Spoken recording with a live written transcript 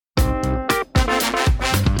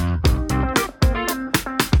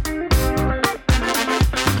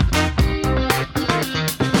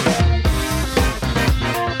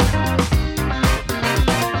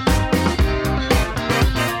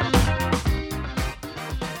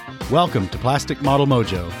Welcome to Plastic Model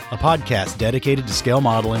Mojo, a podcast dedicated to scale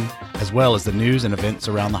modeling, as well as the news and events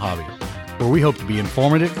around the hobby, where we hope to be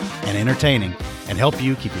informative and entertaining and help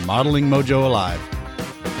you keep your modeling mojo alive.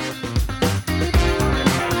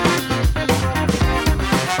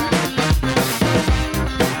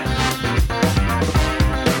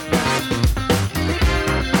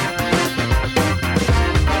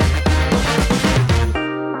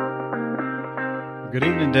 Good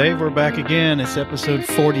evening, Dave. We're back again. It's episode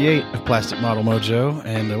 48 of Plastic Model Mojo,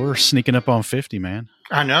 and we're sneaking up on 50, man.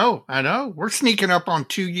 I know. We're sneaking up on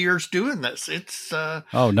 2 years doing this. It's no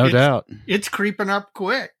doubt. It's creeping up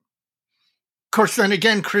quick. Of course, then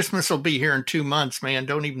again, Christmas will be here in 2 months, man.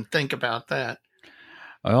 Don't even think about that.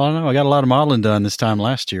 Well, I know. I got a lot of modeling done this time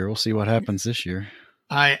last year. We'll see what happens this year.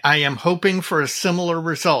 I am hoping for a similar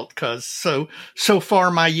result because so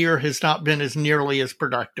far my year has not been as nearly as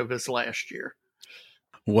productive as last year.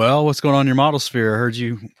 Well, what's going on in your model sphere? I heard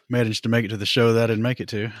you managed to make it to the show that I didn't make it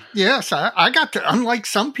to. Yes, I got to, unlike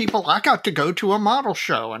some people, I got to go to a model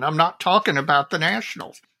show, and I'm not talking about the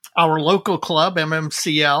nationals. Our local club,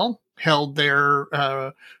 MMCL, held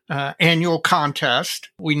their annual contest.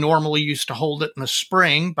 We normally used to hold it in the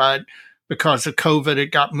spring, but because of COVID,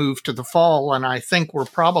 it got moved to the fall, and I think we're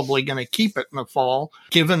probably going to keep it in the fall,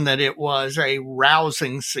 given that it was a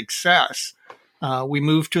rousing success. We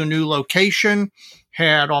moved to a new location,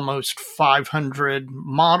 had almost 500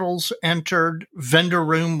 models entered. Vendor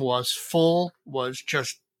room was full, was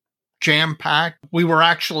just jam-packed. We were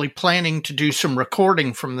actually planning to do some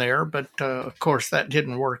recording from there, but of course that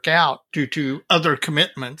didn't work out due to other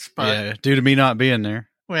commitments. But, yeah, due to me not being there.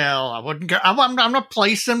 Well, I wouldn't go. I'm not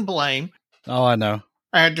placing blame. Oh, I know.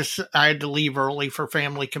 I had to leave early for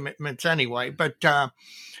family commitments anyway, but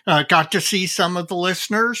got to see some of the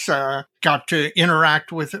listeners, got to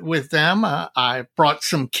interact with them. I brought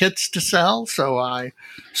some kits to sell, so I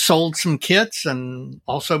sold some kits and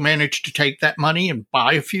also managed to take that money and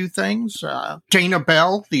buy a few things. Dana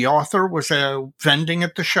Bell, the author, was vending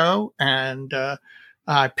at the show, and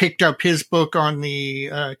I picked up his book on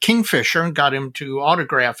the Kingfisher and got him to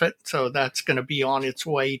autograph it. So that's going to be on its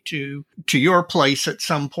way to your place at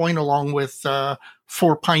some point, along with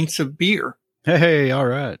 4 pints of beer. Hey, all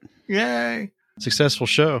right. Yay. Successful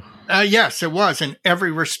show. Yes, it was in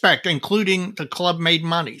every respect, including the club made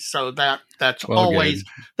money. So that's always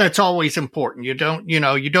important. You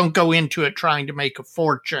don't go into it trying to make a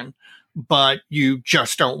fortune, but you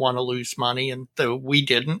just don't want to lose money. And we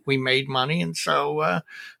didn't. We made money. And so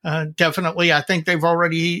definitely, I think they've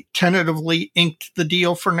already tentatively inked the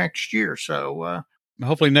deal for next year. So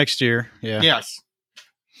hopefully next year. Yeah. Yes.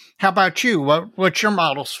 How about you? What's your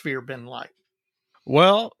model sphere been like?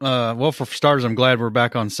 Well, for starters, I'm glad we're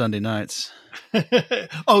back on Sunday nights.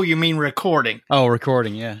 Oh, you mean recording? Oh,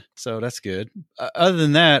 recording. Yeah. So that's good. Other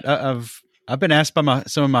than that, I've been asked by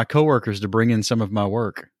some of my coworkers to bring in some of my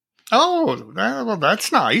work. Oh, well,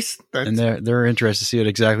 that's nice. And they're interested to see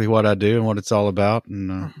exactly what I do and what it's all about,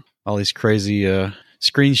 and all these crazy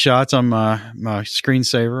screenshots on my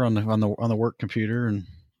screensaver on the work computer and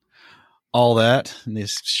all that, and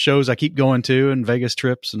these shows I keep going to, and Vegas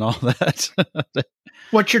trips and all that.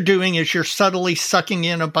 What you're doing is you're subtly sucking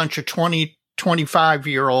in a bunch of 20,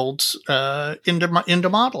 25-year-olds into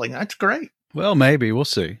modeling. That's great. Well, maybe. We'll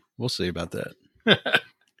see. We'll see about that.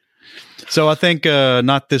 So I think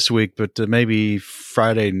not this week, but maybe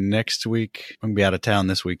Friday next week. I'm going to be out of town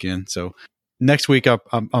this weekend. So next week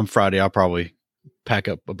on Friday, I'll probably pack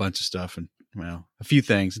up a bunch of stuff and, well, a few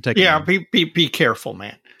things and take. Yeah, be careful,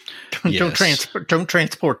 man. Don't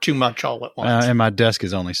transport too much all at once. And my desk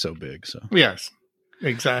is only so big, so yes,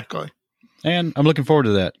 exactly. And I'm looking forward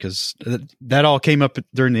to that because that all came up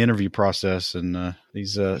during the interview process, and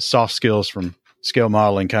these soft skills from scale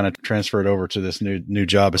modeling kind of transferred over to this new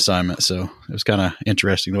job assignment. So it was kind of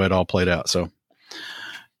interesting the way it all played out. So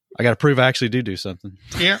I got to prove I actually do something.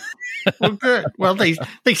 Yeah. Well, good. Well, they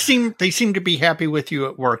seem to be happy with you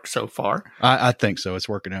at work so far. I think so. It's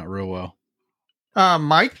working out real well.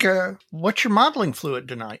 Mike, what's your modeling fluid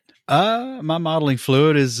tonight? My modeling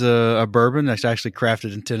fluid is a bourbon that's actually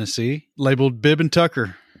crafted in Tennessee, labeled Bib and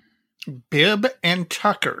Tucker. Bib and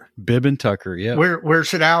Tucker. Bib and Tucker, yeah.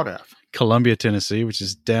 Where's it out of? Columbia, Tennessee, which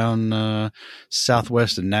is down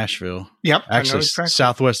southwest of Nashville. Yep, actually exactly.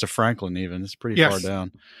 Southwest of Franklin. Even it's pretty far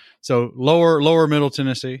down. So lower middle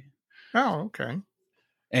Tennessee. Oh, okay.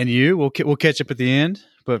 And we'll catch up at the end.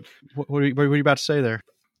 But what are you about to say there?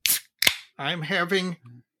 I'm having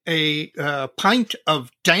a pint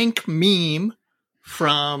of dank meme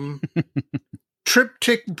from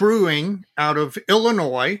Triptych Brewing out of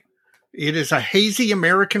Illinois. It is a hazy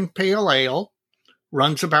American pale ale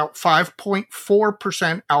runs about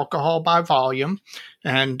 5.4% alcohol by volume.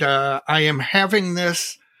 And I am having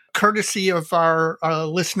this courtesy of our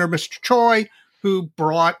listener, Mr. Choi, who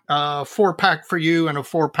brought a 4-pack for you and a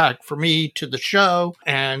 4-pack for me to the show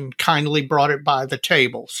and kindly brought it by the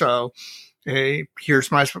table. So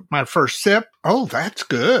here's my first sip. Oh, that's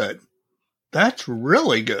good. That's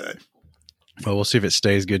really good. Well, we'll see if it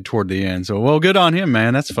stays good toward the end. So, well, good on him,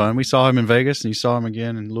 man. That's fun. We saw him in Vegas, and you saw him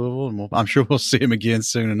again in Louisville, and I'm sure we'll see him again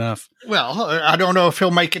soon enough. Well, I don't know if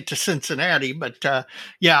he'll make it to Cincinnati, but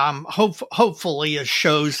I'm hopefully as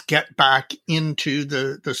shows get back into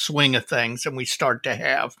the swing of things and we start to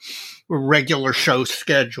have regular show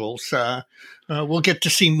schedules, we'll get to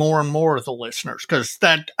see more and more of the listeners, because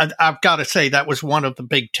I've got to say that was one of the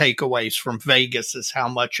big takeaways from Vegas, is how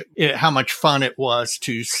much fun it was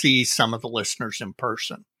to see some of the listeners in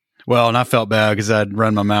person. Well, and I felt bad because I'd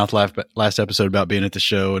run my mouth last episode about being at the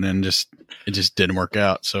show, and then it just didn't work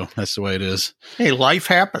out. So that's the way it is. Hey, life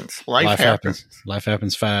happens. Life happens. Life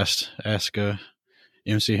happens fast. Ask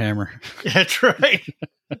MC Hammer. That's right.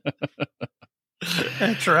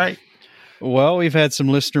 That's right. Well, we've had some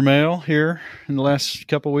listener mail here in the last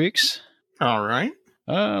couple of weeks. All right.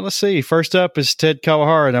 Let's see. First up is Ted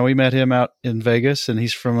Kawahara. Now, we met him out in Vegas, and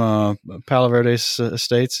he's from Palo Verdes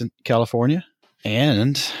Estates in California.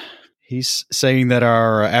 And he's saying that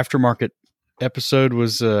our aftermarket episode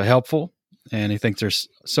was helpful, and he thinks there's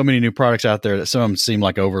so many new products out there that some of them seem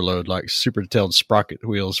like overload, like super detailed sprocket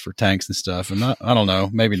wheels for tanks and stuff. And I don't know,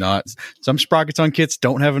 maybe not. Some sprockets on kits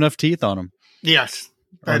don't have enough teeth on them. Yes.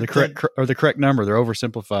 Or the correct number. They're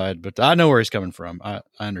oversimplified, but I know where he's coming from. I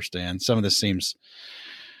understand. Some of this seems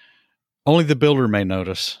only the builder may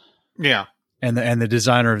notice. Yeah. And the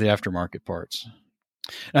designer of the aftermarket parts.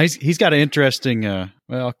 Now he's got an interesting,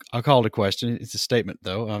 well, I'll call it a question. It's a statement,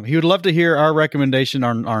 though. He would love to hear our recommendation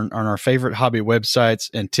on our favorite hobby websites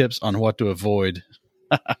and tips on what to avoid.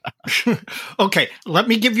 Okay, let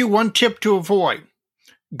me give you one tip to avoid.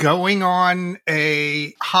 Going on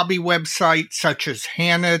a hobby website such as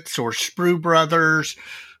Hannett's or Sprue Brothers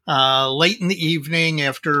late in the evening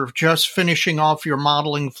after just finishing off your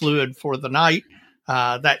modeling fluid for the night,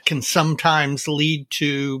 that can sometimes lead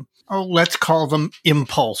to, let's call them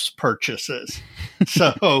impulse purchases.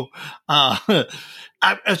 So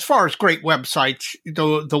as far as great websites,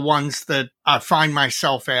 the ones that I find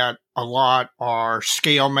myself at a lot are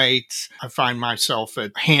Scalemates. I find myself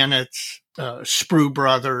at Hannett's, Sprue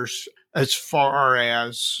Brothers. As far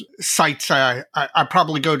as sites, I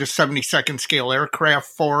probably go to 72nd Scale Aircraft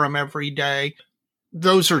Forum every day.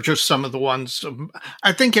 Those are just some of the ones.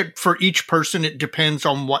 I think for each person, it depends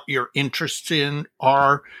on what your interests in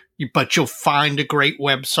are, but you'll find a great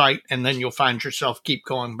website and then you'll find yourself keep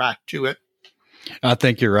going back to it. I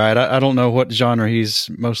think you're right. I don't know what genre he's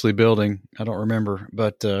mostly building. I don't remember,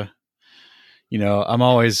 but I'm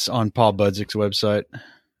always on Paul Budzik's website.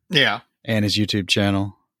 Yeah. And his YouTube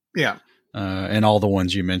channel. Yeah. And all the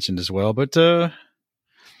ones you mentioned as well. But I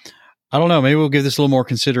don't know. Maybe we'll give this a little more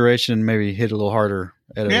consideration and maybe hit a little harder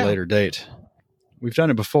at a later date. We've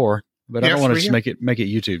done it before, but I don't want to just make it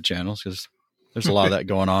YouTube channels, because there's a lot of that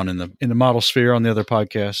going on in the model sphere on the other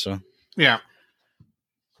podcast. So yeah.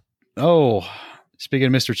 Oh,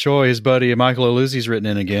 speaking of Mr. Choi, his buddy Michael Oluzzi's written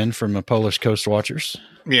in again from the Polish Coast Watchers.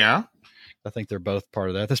 Yeah. I think they're both part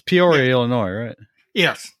of that. That's Peoria, Illinois, right?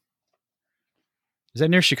 Yes. Is that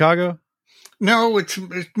near Chicago? No, it's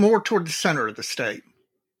more toward the center of the state.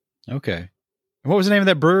 Okay. And what was the name of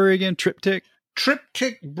that brewery again? Triptych?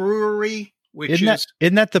 Triptych Brewery, which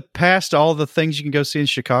isn't that the past all the things you can go see in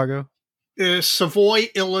Chicago? Savoy,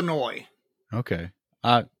 Illinois. Okay.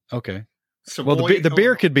 Okay. Savoy, well, the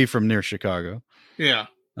beer could be from near Chicago. Yeah.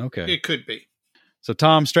 Okay. It could be. So,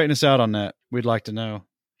 Tom, straighten us out on that. We'd like to know.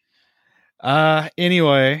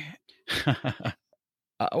 Anyway,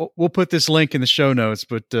 we'll put this link in the show notes,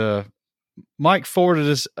 but Mike forwarded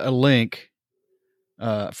us a link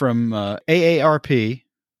from AARP.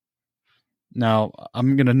 Now,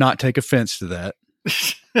 I'm going to not take offense to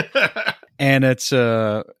that. And it's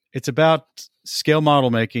about scale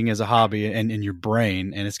model making as a hobby and in your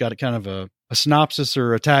brain. And it's got a kind of a synopsis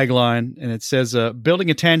or a tagline. And it says, building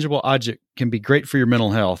a tangible object can be great for your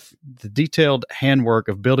mental health. The detailed handwork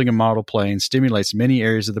of building a model plane stimulates many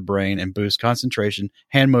areas of the brain and boosts concentration,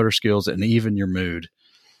 hand motor skills, and even your mood.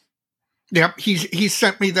 Yep. He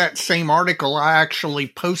sent me that same article. I actually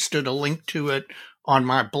posted a link to it on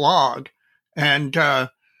my blog. And I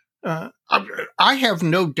have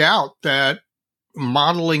no doubt that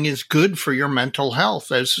modeling is good for your mental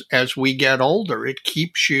health as we get older.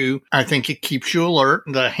 I think it keeps you alert.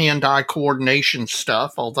 The hand-eye coordination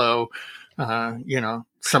stuff, although,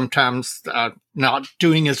 sometimes not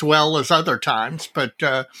doing as well as other times. But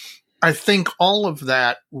I think all of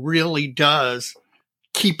that really does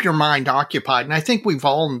keep your mind occupied. And I think we've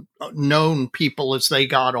all known people as they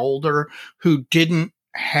got older who didn't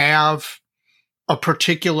have a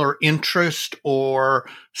particular interest or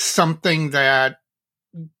something that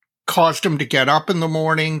caused them to get up in the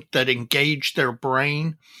morning, that engaged their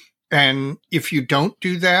brain. And if you don't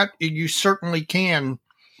do that, you certainly can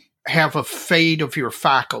have a fade of your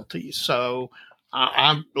faculties. So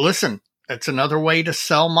listen, it's another way to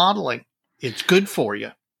sell modeling. It's good for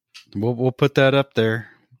you. We'll put that up there.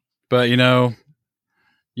 But, you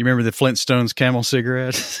remember the Flintstones Camel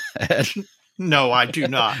cigarette ad? No, I do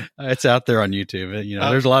not. It's out there on YouTube.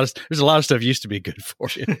 There's a lot of stuff used to be good for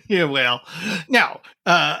you. Yeah, well, now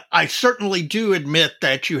I certainly do admit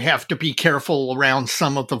that you have to be careful around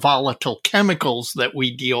some of the volatile chemicals that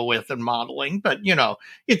we deal with in modeling. But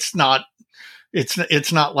it's not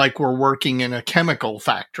like we're working in a chemical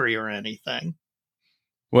factory or anything.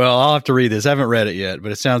 Well, I'll have to read this. I haven't read it yet,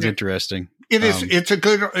 but it sounds interesting. It is.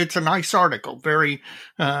 It's a nice article. Very,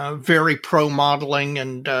 very pro modeling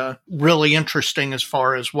and really interesting as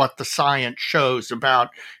far as what the science shows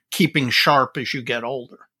about keeping sharp as you get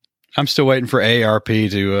older. I'm still waiting for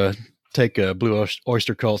AARP to take Blue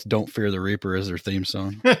Oyster Cult's "Don't Fear the Reaper" as their theme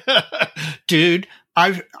song. Dude,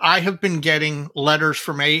 I have been getting letters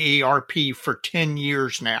from AARP for 10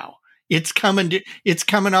 years now. It's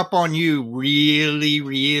coming up on you really,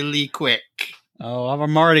 really quick. Oh,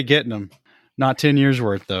 I'm already getting them. Not 10 years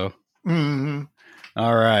worth, though. Mm-hmm.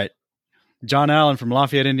 All right. John Allen from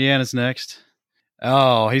Lafayette, Indiana is next.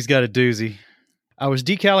 Oh, he's got a doozy. I was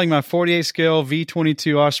decaling my 48 scale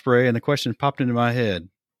V22 Osprey, and the question popped into my head.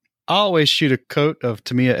 I always shoot a coat of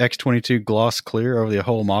Tamiya X22 gloss clear over the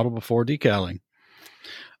whole model before decaling.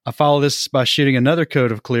 I follow this by shooting another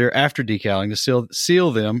coat of clear after decaling to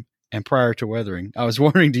seal them and prior to weathering. I was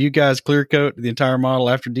wondering, do you guys clear coat the entire model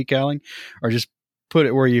after decaling, or just put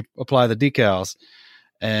it where you apply the decals?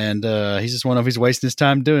 And he's just wondering if he's wasting his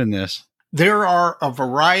time doing this. There are a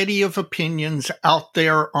variety of opinions out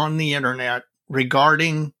there on the internet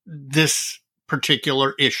regarding this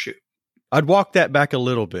particular issue. I'd walk that back a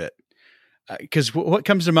little bit because what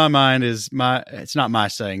comes to my mind is it's not my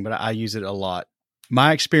saying, but I use it a lot.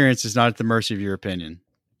 My experience is not at the mercy of your opinion.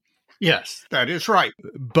 Yes, that is right.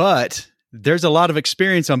 But there's a lot of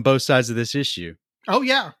experience on both sides of this issue. Oh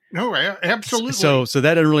yeah, no, absolutely. So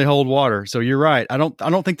that doesn't really hold water. So you're right. I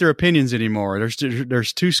don't think they're opinions anymore.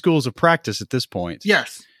 There's two schools of practice at this point.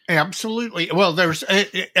 Yes, absolutely. Well, there's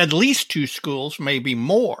at least two schools, maybe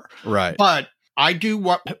more. Right. But I do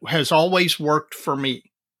what has always worked for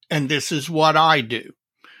me, and this is what I do,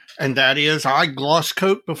 and that is I gloss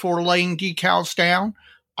coat before laying decals down.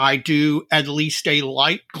 I do at least a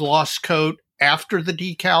light gloss coat after the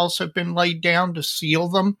decals have been laid down to seal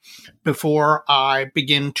them before I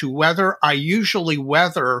begin to weather. I usually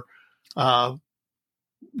weather over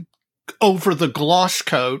the gloss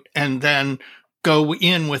coat and then go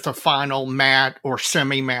in with a final matte or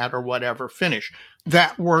semi-matte or whatever finish.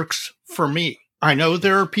 That works for me. I know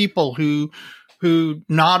there are people who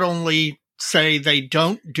not only say they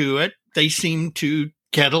don't do it, they seem to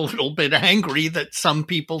get a little bit angry that some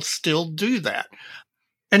people still do that.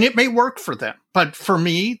 And it may work for them. But for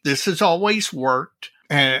me, this has always worked.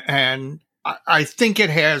 And I think it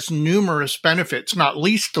has numerous benefits, not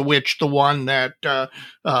least of which the one that the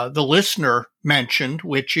listener mentioned,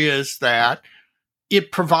 which is that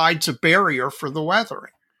it provides a barrier for the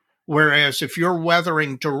weathering. Whereas if you're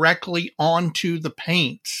weathering directly onto the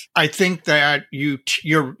paints, I think that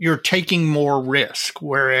you're taking more risk.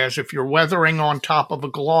 Whereas if you're weathering on top of a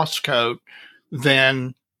gloss coat,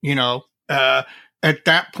 then, at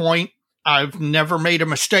that point, I've never made a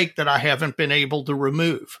mistake that I haven't been able to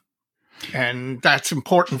remove. And that's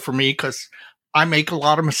important for me because I make a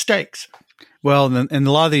lot of mistakes. Well, and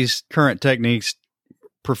a lot of these current techniques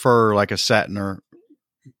prefer like a satin or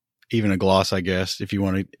even a gloss, I guess, if you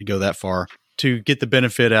want to go that far, to get the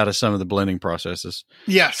benefit out of some of the blending processes.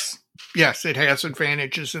 Yes, it has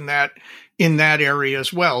advantages in that area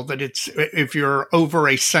as well. That it's if you're over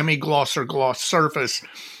a semi-gloss or gloss surface,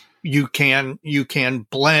 you can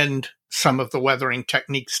blend some of the weathering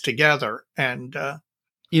techniques together. And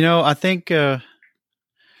I think the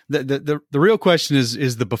real question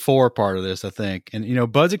is the before part of this, I think. And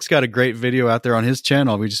Buzzik's got a great video out there on his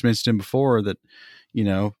channel. We just mentioned him before that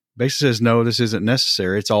basically says no, this isn't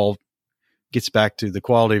necessary. It's all gets back to the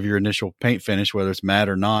quality of your initial paint finish, whether it's matte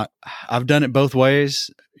or not. I've done it both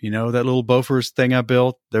ways. That little Bofors thing I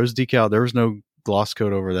built, there was no gloss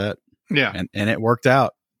coat over that. Yeah. And it worked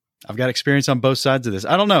out. I've got experience on both sides of this.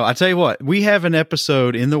 I don't know. I tell you what, we have an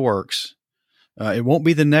episode in the works. It won't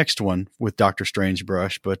be the next one with Dr.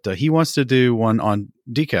 Strangebrush, but he wants to do one on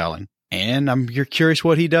decaling. And you're curious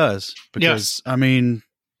what he does because, I mean,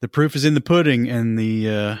 the proof is in the pudding and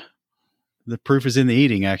the proof is in the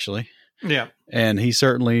eating, actually. Yeah. And he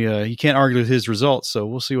certainly, you can't argue with his results. So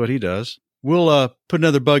we'll see what he does. We'll put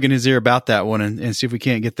another bug in his ear about that one and see if we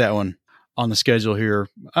can't get that one on the schedule here.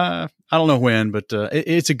 I don't know when, but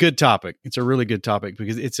it's a good topic. It's a really good topic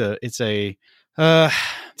because it's a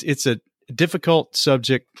difficult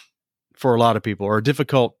subject for a lot of people, or a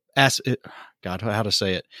difficult God, how to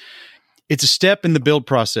say it. It's a step in the build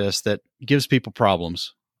process that gives people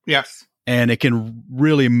problems. Yes. And it can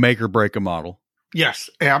really make or break a model. Yes,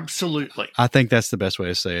 absolutely. I think that's the best way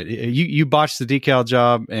to say it. You botch the decal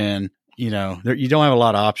job and, you don't have a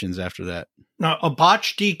lot of options after that. Now, a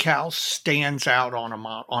botched decal stands out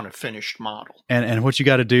on a finished model. And what you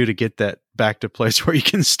got to do to get that back to a place where you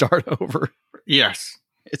can start over. Yes.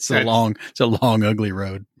 It's a long, ugly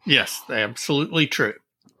road. Yes, absolutely true.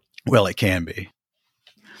 Well, it can be.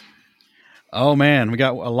 Oh, man, we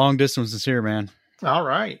got a long distance here, man. All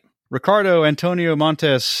right. Ricardo Antonio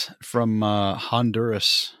Montes from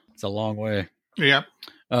Honduras. It's a long way. Yep.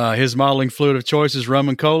 His modeling fluid of choice is rum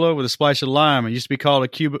and cola with a splash of lime. It used to be called a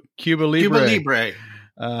Cuba Libre. Cuba Libre.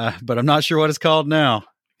 But I'm not sure what it's called now.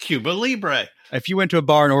 Cuba Libre. If you went to a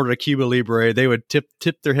bar and ordered a Cuba Libre, they would tip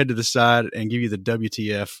their head to the side and give you the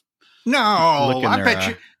WTF. No, I bet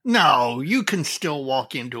you. No, you can still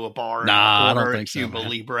walk into a bar and order I don't think Cuba so,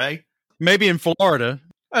 Libre. Maybe in Florida.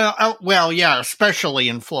 Well, yeah, especially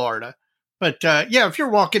in Florida. But if you're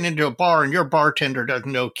walking into a bar and your bartender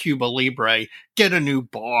doesn't know Cuba Libre, get a new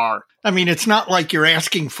bar. I mean, it's not like you're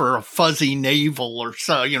asking for a fuzzy navel or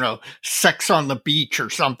sex on the beach or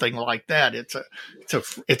something like that.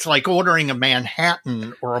 It's like ordering a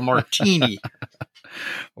Manhattan or a martini.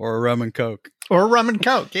 Or a rum and coke. Or a rum and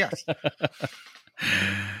coke, yes.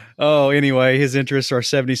 Oh, anyway, his interests are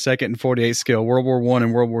 72nd and 48th scale World War I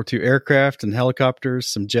and World War II aircraft and helicopters,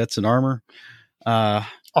 some jets and armor.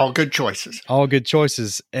 All good choices. All good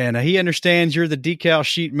choices. And he understands you're the decal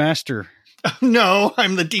sheet master. No,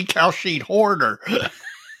 I'm the decal sheet hoarder.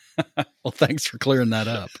 Well, thanks for clearing that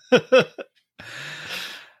up.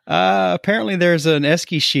 Apparently there's an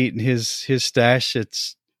Esky sheet in his stash.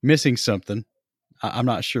 It's missing something. I'm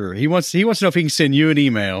not sure. He wants to know if he can send you an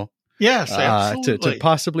email. Yes, absolutely. To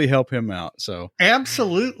possibly help him out. So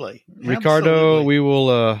absolutely. Ricardo,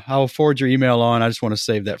 absolutely. I will forward your email on. I just want to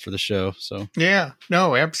save that for the show. So yeah,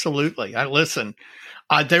 no, absolutely. Listen,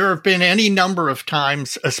 there have been any number of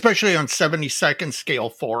times, especially on 72nd scale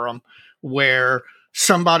forum, where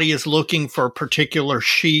somebody is looking for a particular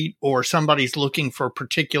sheet or somebody's looking for a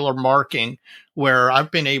particular marking, where I've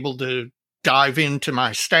been able to dive into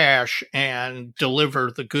my stash and deliver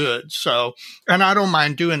the goods. So, and I don't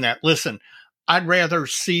mind doing that. Listen, I'd rather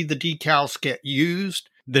see the decals get used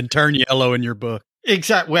than turn yellow in your book.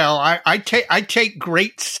 Exactly. Well, I take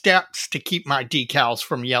great steps to keep my decals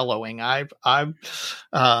from yellowing.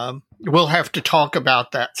 We'll have to talk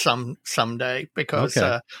about that someday because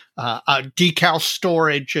decal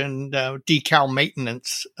storage and decal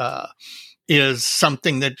maintenance is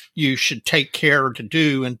something that you should take care to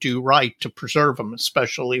do and do right to preserve them,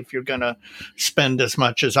 especially if you're going to spend as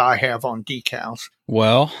much as I have on decals.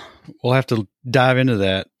 Well, we'll have to dive into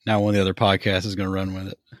that. Now one of the other podcasts is going to run with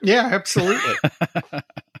it. Yeah, absolutely.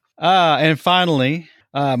 And finally,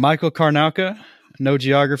 Michael Karnauka, No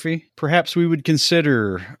Geography. Perhaps we would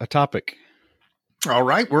consider a topic. All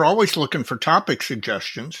right. We're always looking for topic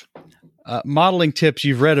suggestions. Modeling tips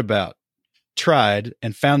you've read about, tried,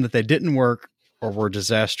 and found that they didn't work or were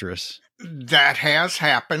disastrous. That has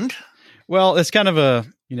happened. Well, it's kind of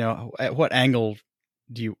at what angle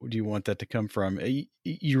do you want that to come from?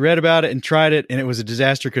 You read about it and tried it, and it was a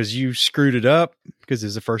disaster because you screwed it up because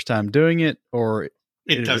it's the first time doing it, or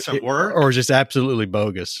it doesn't work, or just absolutely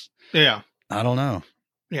bogus. Yeah, I don't know.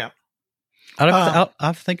 Yeah, I'll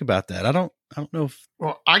have to think about that. I don't know.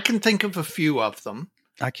 Well, I can think of a few of them.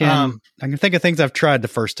 I can think of things I've tried the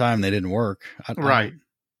first time they didn't work. Right.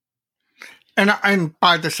 And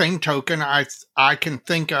by the same token, I can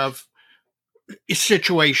think of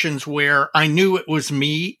situations where I knew it was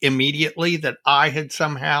me immediately, that I had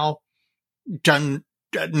somehow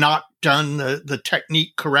not done the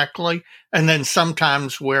technique correctly. And then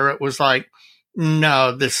sometimes where it was like,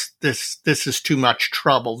 no, this is too much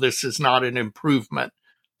trouble. This is not an improvement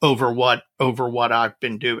over what I've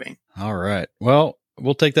been doing. All right. Well,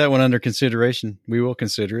 we'll take that one under consideration. We will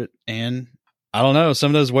consider it. And I don't know,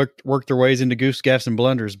 some of those work their ways into goose gaffes and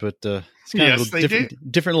blunders, but it's kind of a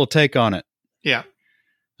different little take on it. Yeah.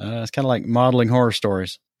 It's kind of like modeling horror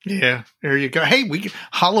stories. Yeah, there you go. Hey,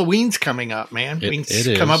 Halloween's coming up, man. We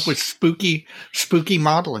can come up with spooky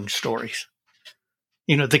modeling stories.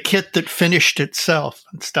 The kit that finished itself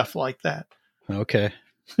and stuff like that. Okay.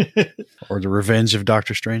 Or the Revenge of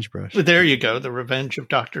Dr. Strangebrush. There you go. The Revenge of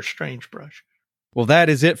Dr. Strangebrush. Well, that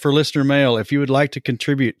is it for listener mail. If you would like to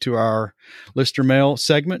contribute to our listener mail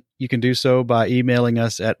segment, you can do so by emailing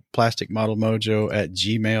us at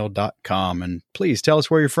plasticmodelmojo@gmail.com. And please tell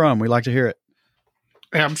us where you're from. We like to hear it.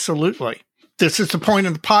 Absolutely. This is the point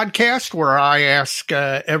of the podcast where I ask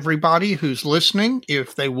everybody who's listening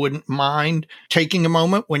if they wouldn't mind taking a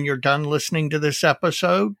moment when you're done listening to this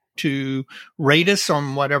episode to rate us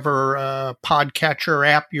on whatever podcatcher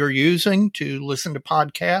app you're using to listen to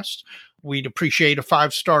podcasts. We'd appreciate a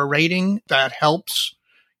 5-star rating. That helps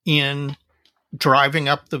in driving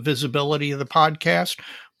up the visibility of the podcast.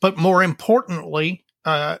 But more importantly,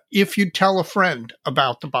 if you tell a friend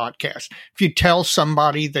about the podcast, if you tell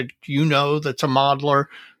somebody that that's a modeler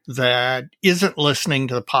that isn't listening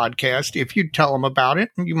to the podcast, if you tell them about it,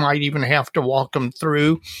 you might even have to walk them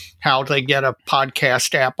through how they get a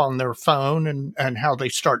podcast app on their phone and how they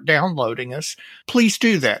start downloading us. Please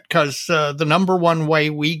do that, because the number one way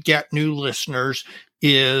we get new listeners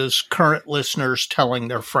is current listeners telling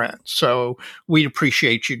their friends. So we'd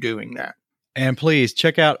appreciate you doing that. And please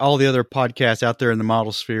check out all the other podcasts out there in the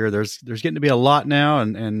model sphere. There's getting to be a lot now,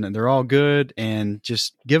 and they're all good. And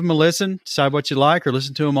just give them a listen, decide what you like, or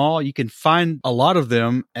listen to them all. You can find a lot of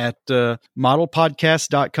them at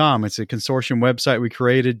modelpodcast.com. It's a consortium website we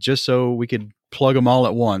created just so we could plug them all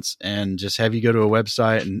at once and just have you go to a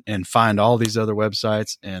website and find all these other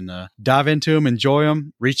websites and dive into them, enjoy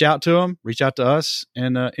them, reach out to us,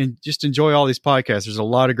 and just enjoy all these podcasts. There's a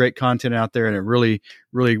lot of great content out there, and it really,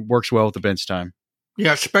 really works well with the bench time.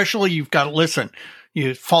 Yeah, especially you've got to listen.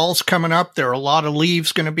 Fall's coming up. There are a lot of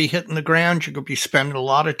leaves going to be hitting the ground. You're going to be spending a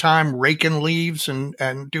lot of time raking leaves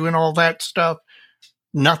and doing all that stuff.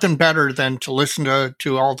 Nothing better than to listen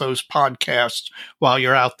to all those podcasts while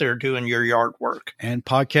you're out there doing your yard work. And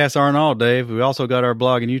podcasts aren't all, Dave. We also got our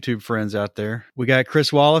blog and YouTube friends out there. We got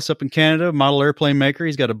Chris Wallace up in Canada, model airplane maker.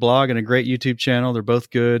 He's got a blog and a great YouTube channel. They're both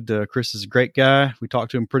good. Chris is a great guy. We talk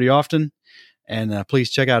to him pretty often. And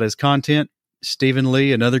please check out his content. Stephen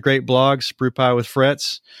Lee, another great blog, Sprue Pie with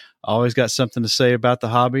Frets. Always got something to say about the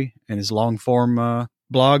hobby. And his long-form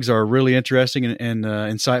blogs are really interesting and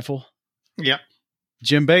insightful. Yep.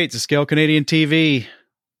 Jim Bates, a Scale Canadian TV.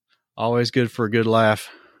 Always good for a good laugh.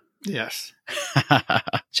 Yes.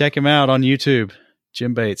 Check him out on YouTube.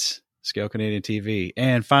 Jim Bates, Scale Canadian TV.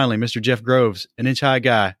 And finally, Mr. Jeff Groves, an inch high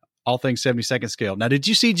guy. All things 72nd scale. Now, did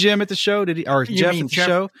you see Jim at the show? Jeff at the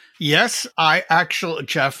show? Yes,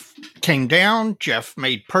 Jeff came down. Jeff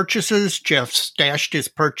made purchases. Jeff stashed his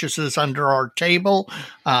purchases under our table.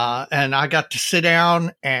 And I got to sit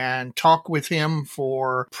down and talk with him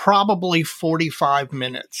for probably 45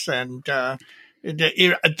 minutes. And I'll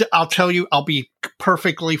tell you, I'll be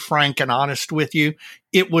perfectly frank and honest with you.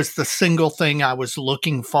 It was the single thing I was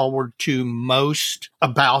looking forward to most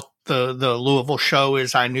about the Louisville show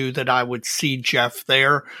is I knew that I would see Jeff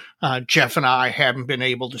there. Jeff and I hadn't been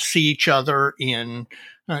able to see each other in,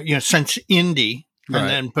 since Indy. Right. And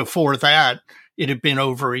then before that, it had been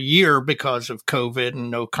over a year because of COVID and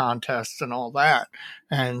no contests and all that.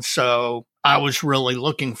 And so I was really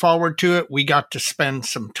looking forward to it. We got to spend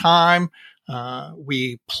some time.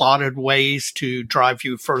 We plotted ways to drive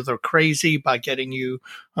you further crazy by getting you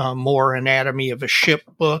more Anatomy of a Ship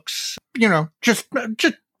books, just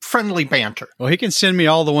friendly banter. Well, he can send me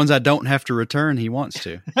all the ones I don't have to return. He wants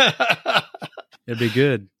to. It'd be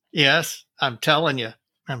good. Yes, I'm telling you.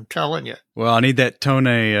 Well, I need that Tone,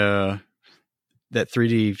 that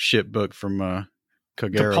 3D ship book from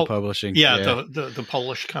Kogero Publishing. Yeah, the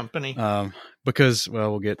Polish company. Because,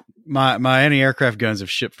 we'll get my anti-aircraft guns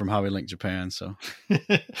have shipped from Hobbylink Japan. So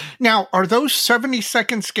now, are those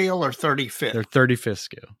 72nd scale or 35th? They're 35th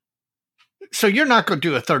scale. So you're not going to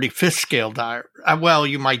do a 35th scale diorama. Well,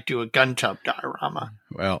 you might do a gun tub diorama.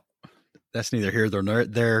 Well, that's neither here nor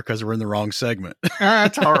there because we're in the wrong segment.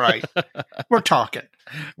 That's all right. We're talking.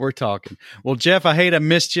 Well, Jeff, I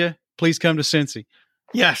missed you. Please come to Cincy.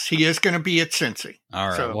 Yes, he is going to be at Cincy. All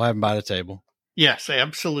right. So, we'll have him by the table. Yes,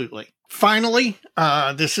 absolutely. Finally,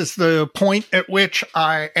 this is the point at which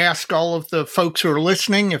I ask all of the folks who are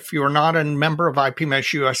listening, if you're not a member of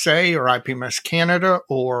IPMS USA or IPMS Canada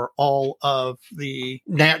or all of the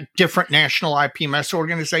different national IPMS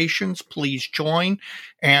organizations, please join.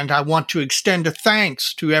 And I want to extend a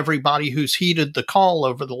thanks to everybody who's heeded the call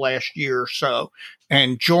over the last year or so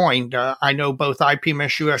and joined. I know both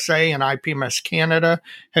IPMS USA and IPMS Canada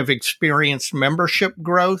have experienced membership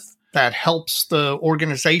growth. That helps the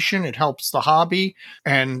organization. It helps the hobby.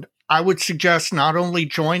 And I would suggest not only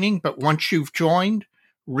joining, but once you've joined,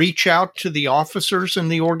 reach out to the officers in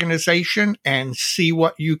the organization and see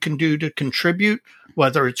what you can do to contribute,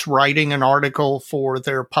 whether it's writing an article for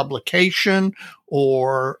their publication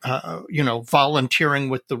or, volunteering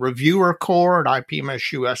with the reviewer corps at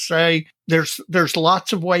IPMS USA. There's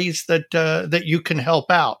lots of ways that you can help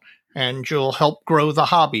out. And you'll help grow the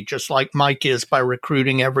hobby, just like Mike is by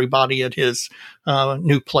recruiting everybody at his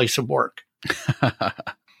new place of work.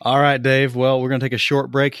 All right, Dave. Well, we're going to take a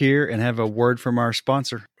short break here and have a word from our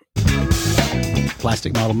sponsor.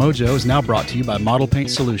 Plastic Model Mojo is now brought to you by Model Paint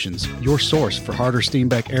Solutions, your source for Harder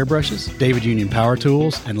Steenbeck airbrushes, David Union power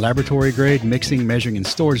tools, and laboratory-grade mixing, measuring, and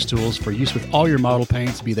storage tools for use with all your model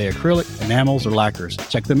paints, be they acrylic, enamels, or lacquers.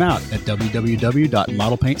 Check them out at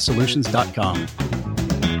www.modelpaintsolutions.com.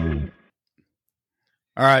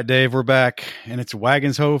 All right, Dave, we're back, and it's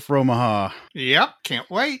Wagons Ho for Omaha. Yep, can't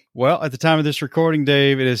wait. Well, at the time of this recording,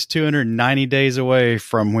 Dave, it is 290 days away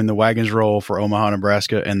from when the wagons roll for Omaha,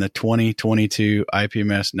 Nebraska, and the 2022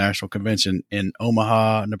 IPMS National Convention in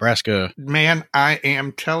Omaha, Nebraska. Man, I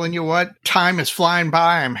am telling you what, time is flying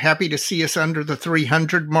by. I'm happy to see us under the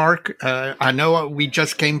 300 mark. I know we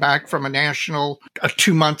just came back from a national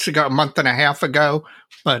 2 months ago, a month and a half ago.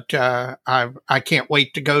 But I can't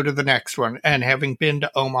wait to go to the next one. And having been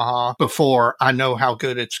to Omaha before, I know how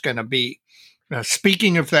good it's going to be.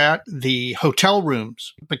 Speaking of that, the hotel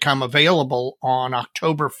rooms become available on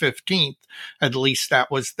October 15th. At least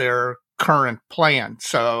that was their current plan.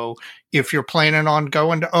 So if you're planning on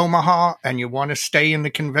going to Omaha and you want to stay in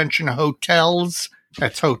the convention hotels,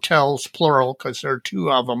 that's hotels plural because there are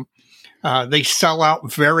two of them, they sell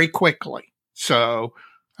out very quickly. So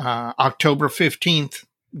October 15th,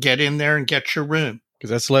 get in there and get your room. Because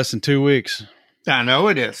that's less than 2 weeks. I know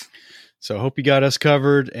it is. So I hope you got us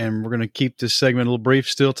covered, and we're going to keep this segment a little brief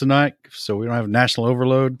still tonight so we don't have national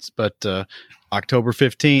overloads. But October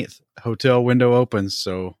 15th, hotel window opens,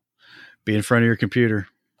 so be in front of your computer.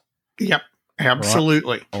 Yep,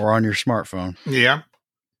 absolutely. Or on your smartphone. Yeah.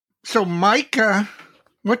 So, Mike,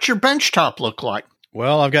 what's your bench top look like?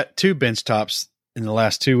 Well, I've got two bench tops in the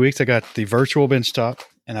last 2 weeks. I got the virtual bench top,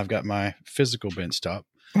 and I've got my physical bench top.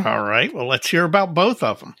 All right. Well, let's hear about both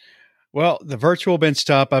of them. Well, the virtual bench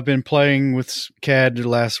top, I've been playing with CAD the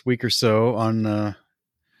last week or so on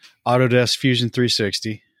Autodesk Fusion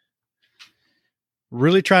 360.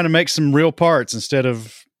 Really trying to make some real parts instead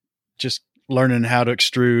of just learning how to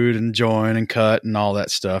extrude and join and cut and all that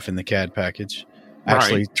stuff in the CAD package.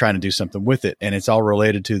 Actually trying to do something with it. And it's all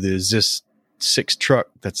related to the ZIS 6 truck.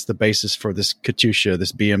 That's the basis for this Katusha,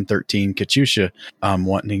 this BM13 Katusha I'm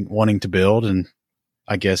wanting to build, and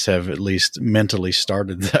I guess have at least mentally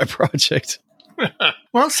started that project.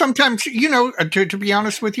 Well, sometimes, to be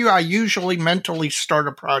honest with you, I usually mentally start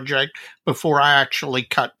a project before I actually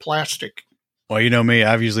cut plastic. Well, you know me,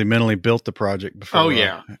 I've usually mentally built the project before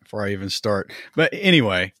I even start. But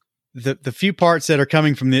anyway, the few parts that are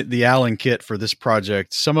coming from the Allen kit for this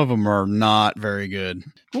project, some of them are not very good.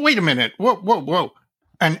 Wait a minute. Whoa.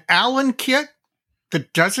 An Allen kit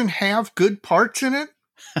that doesn't have good parts in it?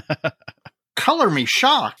 Color me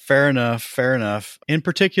shocked. Fair enough. In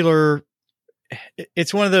particular,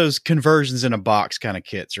 it's one of those conversions in a box kind of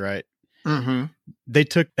kits, right? Mm-hmm. They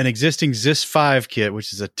took an existing ZIS 5 kit,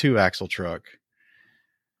 which is a 2-axle truck,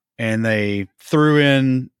 and they threw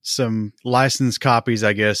in some licensed copies,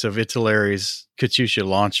 I guess, of Italeri's Katusha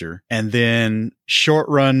launcher, and then short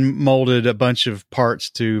run molded a bunch of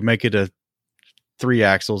parts to make it a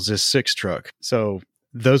 3-axle ZIS 6 truck. So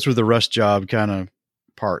those were the rush job kind of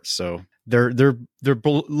parts. So they're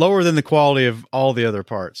lower than the quality of all the other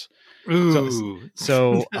parts. Ooh.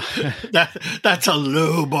 So that's a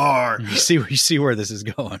low bar. You see where this is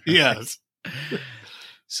going. Right? Yes.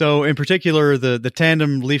 So in particular, the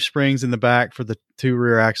tandem leaf springs in the back for the 2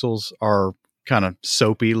 rear axles are kind of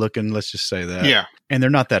soapy looking. Let's just say that. Yeah. And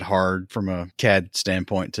they're not that hard from a CAD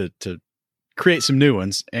standpoint to create some new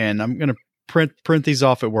ones. And I'm going to print these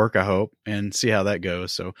off at work, I hope, and see how that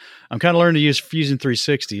goes. So I'm kind of learning to use Fusion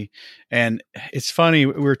 360. And it's funny,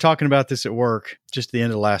 we were talking about this at work just the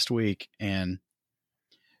end of last week. And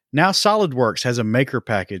now SolidWorks has a maker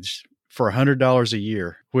package for $100 a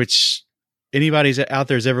year, which anybody's out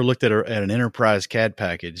there has ever looked at an enterprise CAD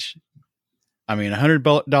package. I mean,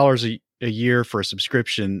 $100 a year for a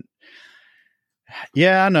subscription.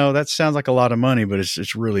 Yeah, I know that sounds like a lot of money, but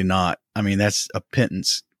it's really not. I mean, that's a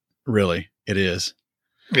pittance. Really, it is.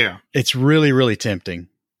 Yeah. It's really, really tempting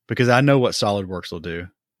because I know what SolidWorks will do.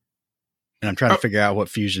 And I'm trying to figure out what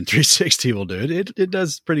Fusion 360 will do. It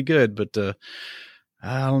does pretty good, but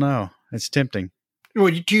I don't know. It's tempting.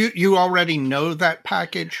 Well, do you already know that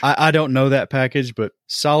package? I don't know that package, but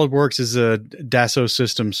SolidWorks is a Dassault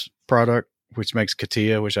Systems product, which makes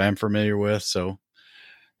CATIA, which I am familiar with. So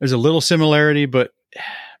there's a little similarity, but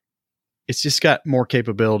it's just got more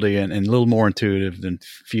capability and a little more intuitive than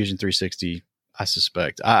Fusion 360, I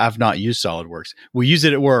suspect. I've not used SolidWorks. We use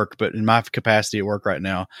it at work, but in my capacity at work right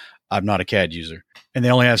now, I'm not a CAD user. And they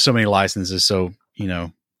only have so many licenses, so,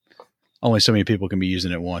 only so many people can be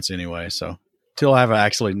using it once anyway. So till I have an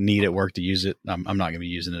actually need at work to use it, I'm not going to be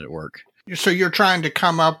using it at work. So you're trying to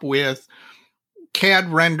come up with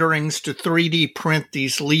CAD renderings to 3D print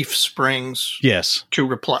these leaf springs. Yes. To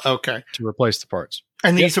replace the parts.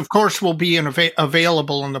 And these, of course, will be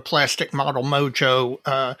available in the Plastic Model Mojo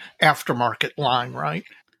aftermarket line, right?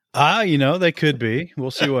 They could be.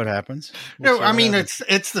 We'll see what happens.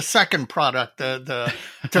 It's the second product.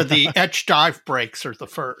 The etch dive brakes are the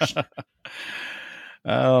first.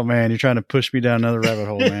 Oh man, you're trying to push me down another rabbit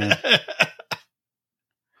hole, man.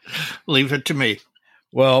 Leave it to me.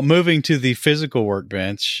 Well, moving to the physical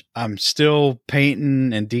workbench, I'm still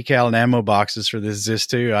painting and decaling ammo boxes for this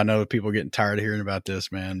ZIS-2. I know people are getting tired of hearing about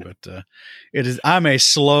this, man, but I'm a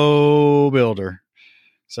slow builder.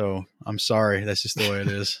 So I'm sorry. That's just the way it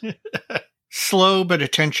is. Slow, but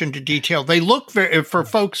attention to detail. They look for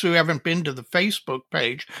folks who haven't been to the Facebook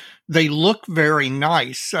page, they look very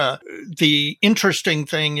nice. The interesting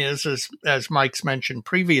thing is, as Mike's mentioned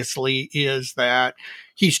previously, is that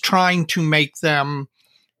he's trying to make them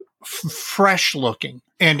fresh looking.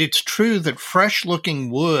 And it's true that fresh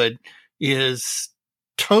looking wood is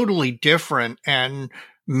totally different and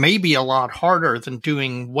maybe a lot harder than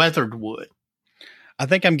doing weathered wood. I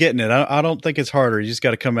think I'm getting it. I don't think it's harder. You just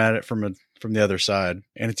got to come at it from the other side,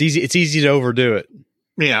 and it's easy. It's easy to overdo it.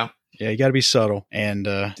 Yeah. You got to be subtle, and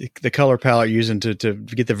the color palette you're using to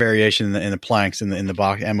get the variation in the planks in the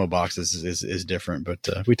box ammo boxes is different.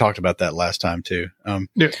 But we talked about that last time too.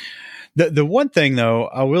 Yeah. The one thing though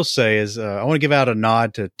I will say is I want to give out a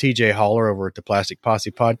nod to TJ Haller over at the Plastic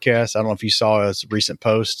Posse podcast. I don't know if you saw his recent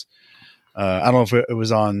post. I don't know if it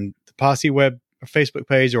was on the Posse web Facebook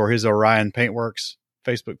page or his Orion Paintworks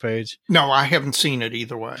Facebook page. No, I haven't seen it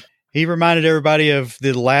either way. He reminded everybody of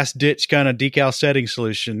the last ditch kind of decal setting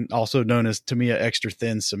solution, also known as Tamiya Extra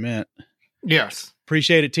Thin Cement. Yes.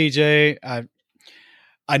 Appreciate it, TJ.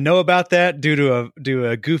 I know about that due to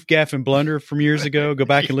a goof, gaff, and blunder from years ago. Go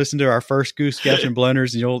back and listen to our first goose, gaff, and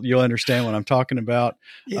blunders, and you'll understand what I'm talking about.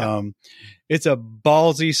 Yeah. It's a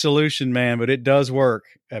ballsy solution, man, but it does work.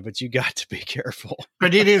 But you got to be careful.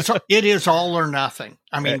 But it is all or nothing.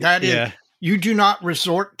 I mean, that is. Yeah. You do not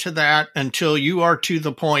resort to that until you are to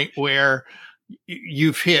the point where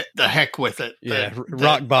you've hit the heck with it.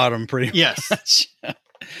 Rock bottom pretty yes. much.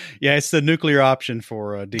 Yeah, it's the nuclear option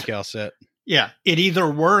for a decal set. Yeah, it either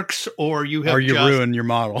works or you ruined your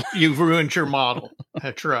model. You've ruined your model.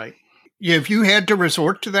 That's right. Have you had to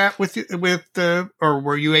resort to that or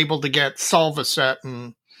were you able to get Solvaset?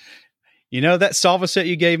 And that Solvaset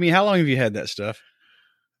you gave me, how long have you had that stuff?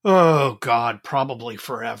 Oh God, probably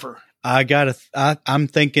forever. I'm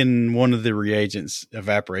thinking one of the reagents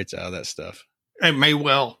evaporates out of that stuff. It may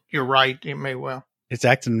well. You're right. It may well. It's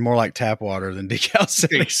acting more like tap water than decal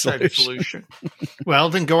setting solution. Well,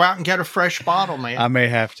 then go out and get a fresh bottle, man. I may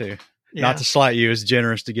have to. Yeah. Not to slight you. It's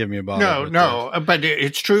generous to give me a bottle. But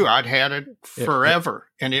it's true. I'd had it forever,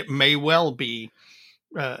 and it may well be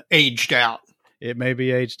aged out. It may be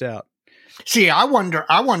aged out. See, I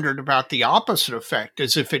wondered about the opposite effect,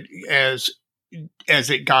 as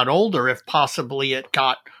it got older, if possibly it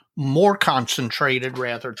got more concentrated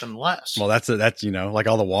rather than less. Well, that's like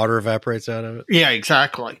all the water evaporates out of it. Yeah,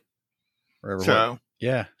 exactly.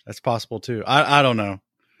 That's possible too. I don't know.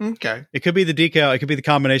 Okay. It could be the decal. It could be the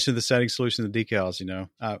combination of the setting solution and the decals,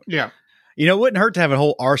 Yeah. It wouldn't hurt to have a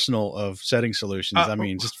whole arsenal of setting solutions. I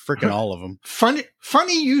mean, just freaking all of them.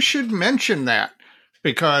 Funny you should mention that,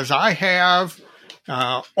 because I have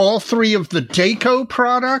all three of the Daco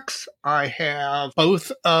products. I have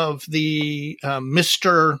both of the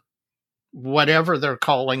Mr. whatever they're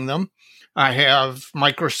calling them. I have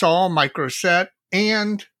Microsol, Microset,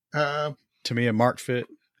 and Tamiya Mark Fit.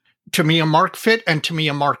 Tamiya Mark Fit and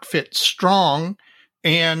Tamiya Mark Fit Strong,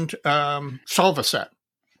 and Solvaset.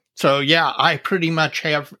 So yeah, I pretty much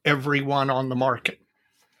have every one on the market.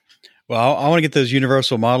 Well, I want to get those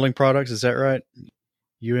universal modeling products. Is that right?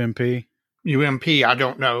 UMP. UMP, I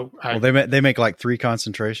don't know. Well, they make like 3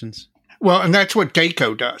 concentrations. Well, and that's what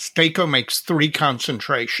Daco does. Daco makes 3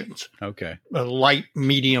 concentrations. Okay. Light,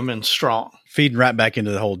 medium, and strong. Feeding right back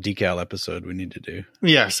into the whole decal episode we need to do.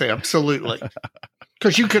 Yes, absolutely.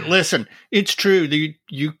 Because you could listen. It's true that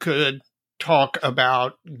you could talk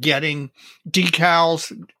about getting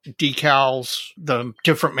decals, the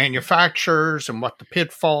different manufacturers and what the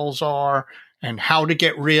pitfalls are, and how to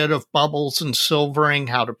get rid of bubbles and silvering,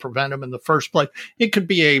 how to prevent them in the first place. It could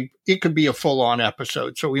be a full-on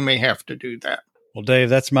episode, so we may have to do that. Well, Dave,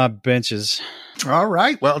 that's my benches. All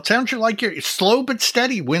right. Well, it sounds like you're slow but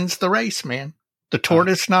steady wins the race, man. The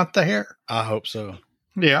tortoise, not the hare. I hope so.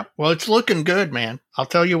 Yeah. Well, it's looking good, man. I'll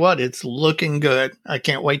tell you what, it's looking good. I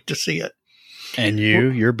can't wait to see it. And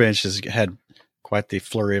your bench has had quite the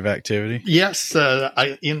flurry of activity. Yes. After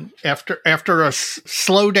a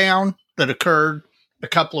slowdown that occurred a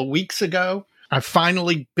couple of weeks ago, I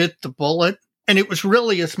finally bit the bullet. And it was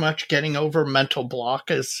really as much getting over mental block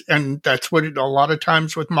and that's what a lot of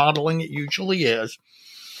times with modeling it usually is.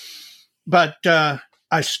 But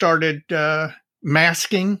I started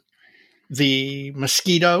masking the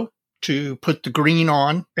mosquito to put the green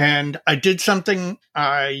on, and I did something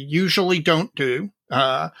I usually don't do.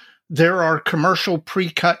 There are commercial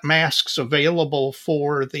pre-cut masks available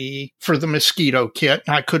for the mosquito kit.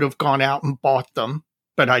 I could have gone out and bought them,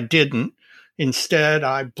 but I didn't. Instead,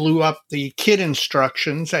 I blew up the kit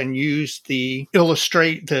instructions and used the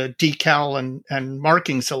decal and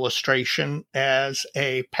markings illustration as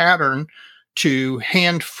a pattern to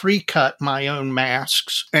hand free-cut my own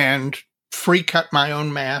masks and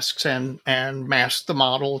mask the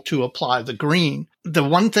model to apply the green. The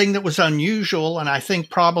one thing that was unusual, and I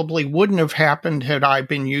think probably wouldn't have happened had I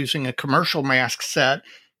been using a commercial mask set,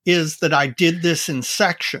 is that I did this in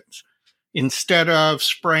sections. Instead of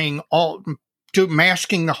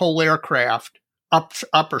masking the whole aircraft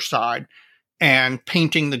upper side and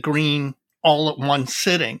painting the green all at one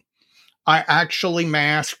sitting, I actually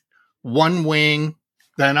masked one wing,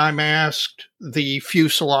 then I masked the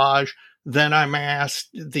fuselage, then I masked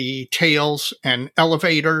the tails and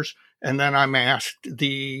elevators, and then I masked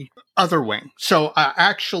the other wing. So I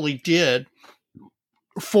actually did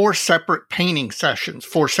 4 separate painting sessions,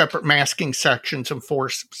 4 separate masking sections, and 4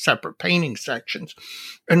 separate painting sections.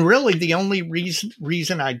 And really the only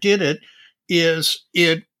reason I did it is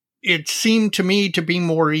it seemed to me to be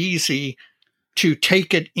more easy to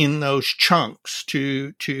take it in those chunks,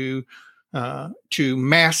 to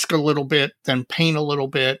mask a little bit, then paint a little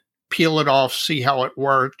bit, peel it off, see how it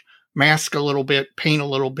worked, mask a little bit, paint a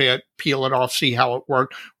little bit, peel it off, see how it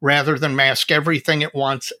worked, rather than mask everything at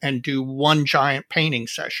once and do one giant painting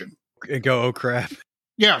session. And go, oh crap.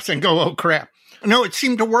 Yes, and go, oh crap. No, it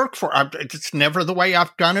seemed to work it's never the way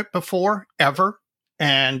I've done it before, ever.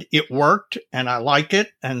 And it worked, and I like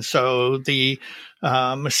it. And so the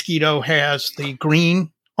mosquito has the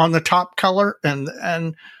green on the top color,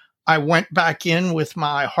 and I went back in with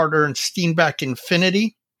my Harder and Steenbeck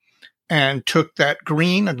Infinity and took that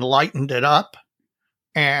green and lightened it up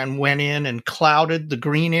and went in and clouded the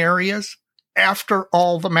green areas after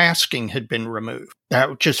all the masking had been removed. That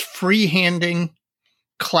was just freehanding,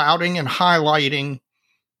 clouding and highlighting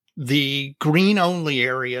the green only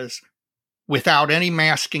areas without any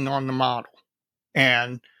masking on the model.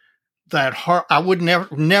 And I would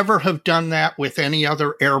never have done that with any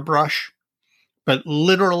other airbrush, but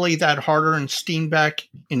literally that Harder and Steenbeck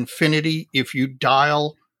Infinity, if you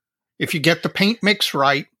get the paint mix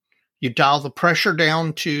right, you dial the pressure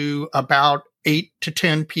down to about 8 to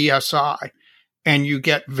 10 PSI, and you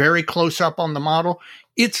get very close up on the model.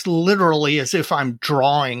 It's literally as if I'm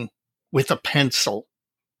drawing with a pencil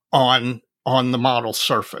on the model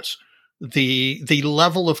surface. The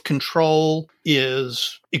level of control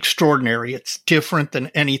is extraordinary. It's different than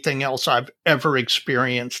anything else I've ever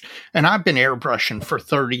experienced. And I've been airbrushing for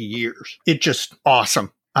 30 years. It's just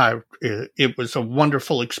awesome. It was a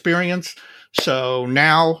wonderful experience. So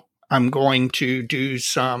now I'm going to do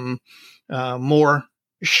some more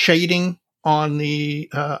shading on the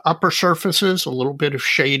upper surfaces, a little bit of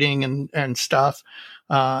shading and stuff.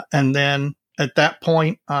 And then at that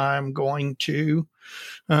point, I'm going to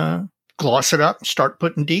gloss it up and start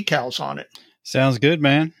putting decals on it. Sounds good,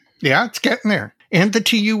 man. Yeah, it's getting there. And the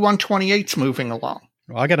TU-128's moving along.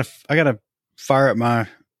 Well, I gotta fire up my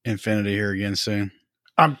Infinity here again soon.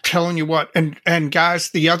 I'm telling you what, and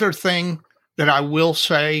guys, the other thing that I will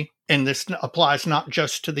say, and this applies not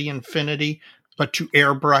just to the Infinity, but to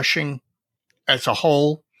airbrushing as a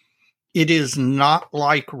whole, It is not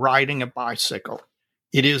like riding a bicycle.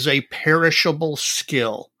 It is a perishable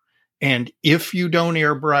skill. And if you don't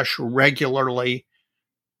airbrush regularly,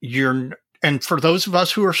 and for those of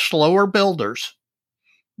us who are slower builders,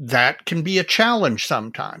 that can be a challenge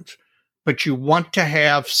sometimes. But you want to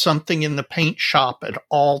have something in the paint shop at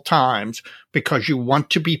all times because you want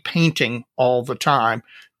to be painting all the time,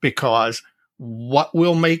 because what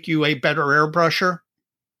will make you a better airbrusher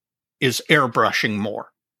is airbrushing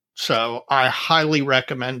more. So I highly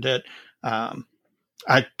recommend it.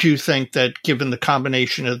 I do think that given the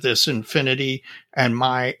combination of this Infinity and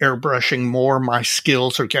my airbrushing more, my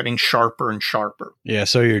skills are getting sharper and sharper. Yeah,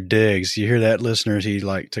 so your digs. You hear that, listeners? He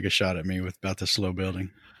took a shot at me about the slow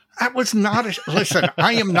building. That was not listen,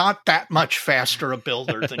 I am not that much faster a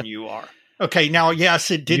builder than you are. Okay, now,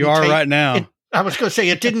 yes, it didn't. You are right now. I was going to say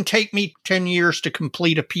it didn't take me 10 years to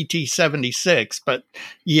complete a PT-76, but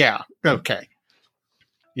yeah, okay.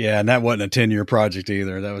 Yeah, and that wasn't a 10-year project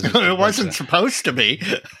either. That was it wasn't supposed to be.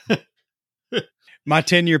 My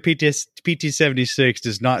 10-year PT-76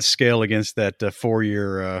 does not scale against that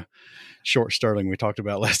 4-year short Sterling we talked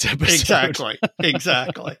about last episode.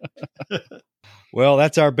 Exactly. Well,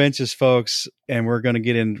 that's our benches, folks, and we're going to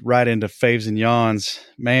get right into faves and yawns.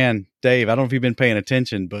 Man, Dave, I don't know if you've been paying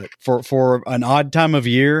attention, but for an odd time of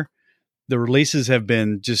year, the releases have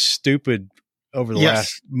been just stupid over the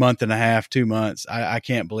last month and a half, 2 months. I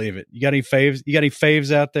can't believe it. You got any faves? You got any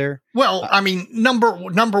faves out there? Well, I mean, number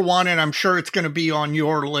one, and I'm sure it's going to be on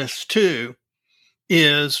your list too,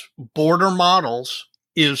 is Border Models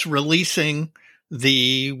is releasing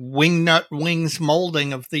the wingnut wings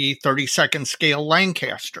molding of the 32nd scale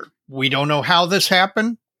Lancaster. We don't know how this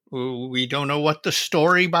happened. We don't know what the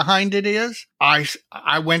story behind it is.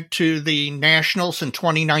 I went to the Nationals in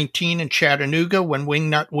 2019 in Chattanooga when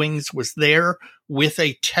Wingnut Wings was there with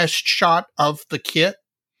a test shot of the kit.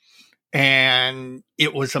 And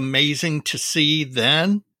it was amazing to see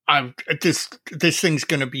then. This thing's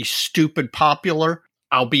going to be stupid popular.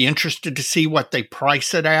 I'll be interested to see what they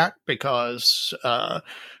price it at, because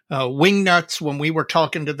Wingnuts, when we were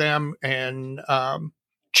talking to them in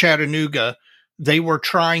Chattanooga, they were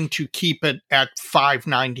trying to keep it at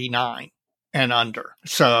 $5.99 and under.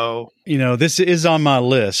 So, this is on my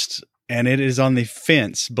list, and it is on the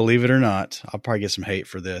fence, believe it or not. I'll probably get some hate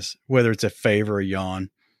for this, whether it's a fave or a yawn.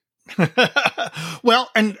 Well,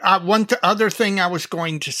 and one other thing I was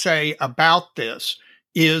going to say about this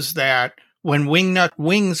is that when Wingnut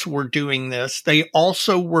Wings were doing this, they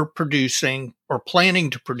also were producing or planning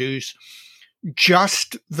to produce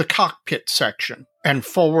just the cockpit section and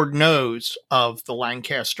forward nose of the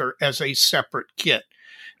Lancaster as a separate kit.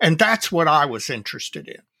 And that's what I was interested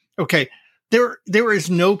in. Okay, there is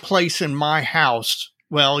no place in my house.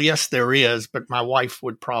 Well, yes, there is, but my wife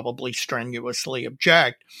would probably strenuously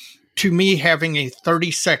object to me having a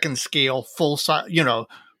 32nd scale full size,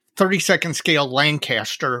 32nd scale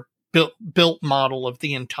Lancaster built model of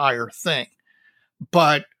the entire thing.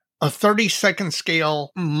 But a 32nd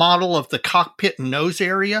scale model of the cockpit and nose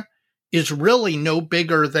area is really no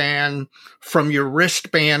bigger than from your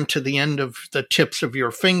wristband to the end of the tips of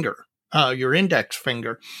your finger, your index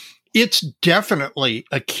finger. It's definitely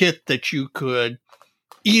a kit that you could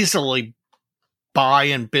easily buy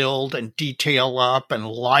and build and detail up and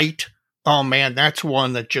light. Oh man, that's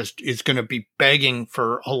one that just is going to be begging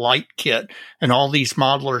for a light kit. And all these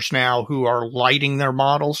modelers now who are lighting their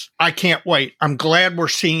models, I can't wait. I'm glad we're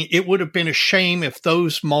seeing. It would have been a shame if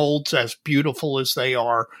those molds, as beautiful as they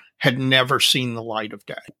are, had never seen the light of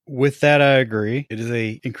day. With that, I agree. It is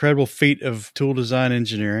an incredible feat of tool design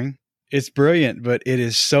engineering. It's brilliant, but it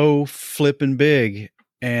is so flipping big,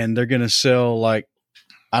 and they're going to sell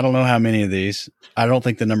I don't know how many of these. I don't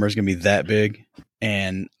think the number is going to be that big.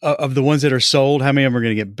 And of the ones that are sold, how many of them are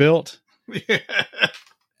going to get built?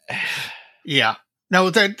 Yeah.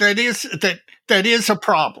 No, that is a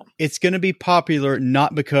problem. It's going to be popular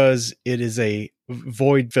not because it is a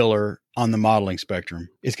void filler on the modeling spectrum.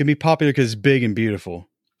 It's going to be popular because it's big and beautiful.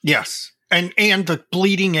 Yes. And the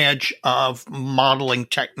bleeding edge of modeling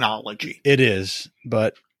technology. It is,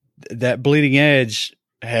 but that bleeding edge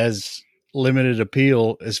has limited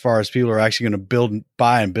appeal as far as people are actually going to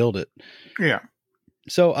buy and build it. Yeah.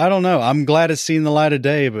 So I don't know. I'm glad it's seen the light of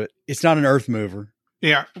day, but it's not an earth mover.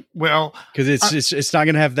 Yeah. Well, because it's not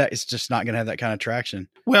going to have that. It's just not going to have that kind of traction.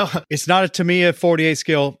 Well, it's not a Tamiya 48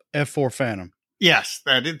 scale F4 Phantom. Yes,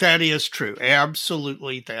 that is true.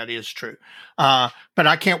 Absolutely, that is true. But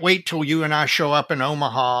I can't wait till you and I show up in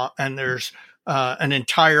Omaha and there's an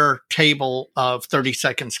entire table of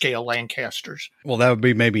 32nd scale Lancasters. Well, that would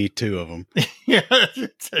be maybe 2 of them. Yeah,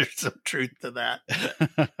 there's some truth to that.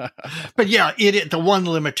 But yeah, the one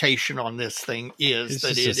limitation on this thing is It's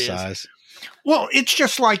that just it is size. Well, it's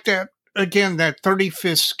just like that again. That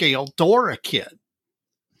 35th scale Dora kit.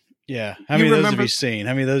 Yeah, how many of those have you seen?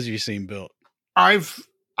 How many of those have you seen built?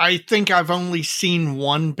 I think I've only seen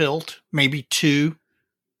 1 built, maybe 2.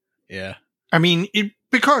 Yeah, I mean,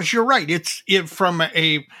 because you're right. From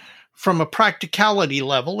a practicality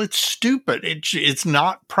level, it's stupid. It's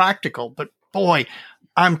not practical. But boy,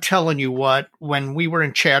 I'm telling you what, when we were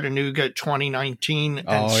in Chattanooga 2019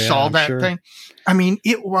 and saw that thing, I mean,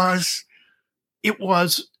 it was,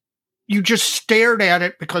 you just stared at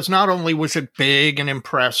it because not only was it big and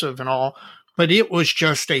impressive and all, but it was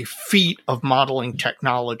just a feat of modeling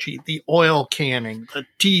technology. The oil canning, the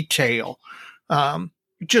detail,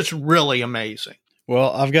 just really amazing.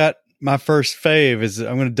 Well, I've got my first fave is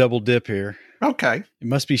I'm going to double dip here. Okay. It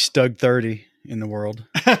must be Stug 30 in the world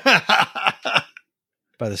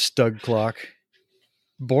by the Stug clock.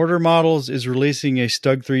 Border Models is releasing a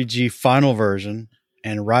Stug 3G final version,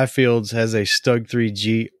 and Ryfields has a Stug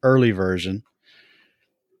 3G early version.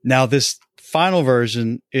 Now, this final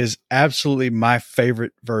version is absolutely my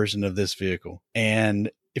favorite version of this vehicle.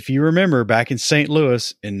 And if you remember, back in St.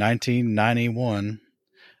 Louis in 1991,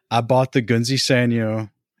 I bought the Gunzi Sanyo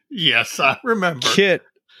Yes, I remember. kit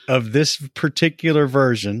of this particular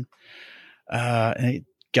version. And it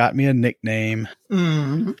got me a nickname.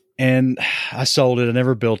 Mm-hmm. And I sold it. I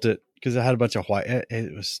never built it because I had a bunch of white.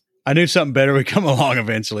 I knew something better would come along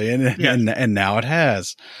eventually, and now it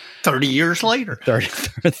has. 30 years later.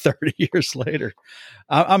 30 years later.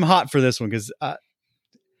 I'm hot for this one because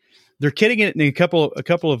they're kitting it in a couple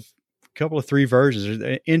of 3 versions.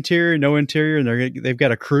 There's interior, no interior, and they've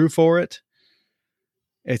got a crew for it.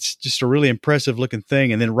 It's just a really impressive looking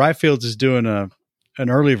thing. And then Ryfields is doing an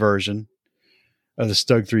early version of the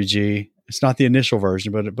Stug 3G. It's not the initial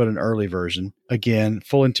version, but an early version. Again,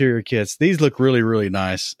 full interior kits. These look really, really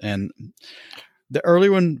nice. And the early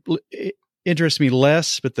one interests me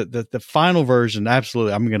less, but the final version,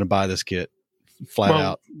 absolutely, I'm going to buy this kit flat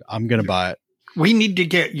out. I'm going to buy it. We need to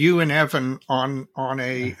get you and Evan on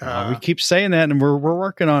a. We keep saying that, and we're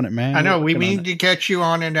working on it, man. I know we need to get you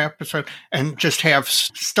on an episode and just have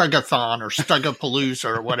Stugathon or Stugapalooza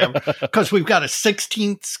or whatever, because we've got a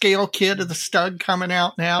 16th scale kit of the Stug coming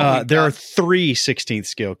out now. There are 3 16th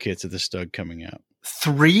scale kits of the Stug coming out.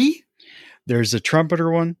 3? There's a trumpeter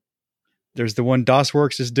one. There's the one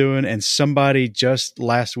DOSWorks is doing, and somebody just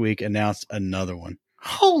last week announced another one.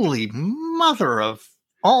 Holy mother of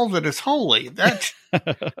all that is holy. That's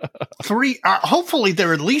 3. Hopefully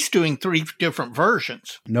they're at least doing 3 different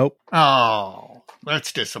versions. Nope. Oh,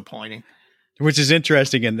 that's disappointing. Which is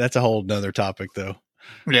interesting. And that's a whole nother topic though.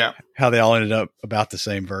 Yeah. How they all ended up about the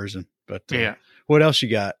same version. But yeah. What else you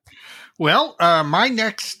got? Well, my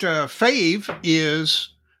next fave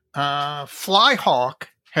is Flyhawk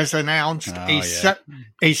has announced a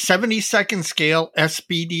 72nd scale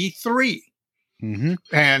SBD 3. Mm-hmm.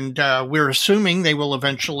 And we're assuming they will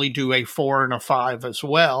eventually do a 4 and a 5 as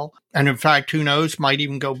well. And in fact, who knows, might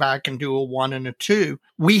even go back and do a 1 and a 2.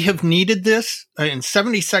 We have needed this in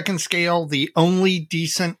 72nd scale. The only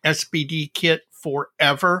decent SBD kit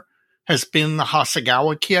forever has been the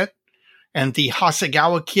Hasegawa kit. And the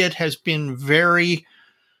Hasegawa kit has been very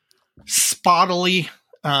spottily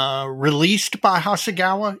released by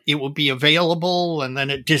Hasegawa. It will be available and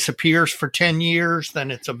then it disappears for 10 years.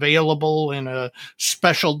 Then it's available in a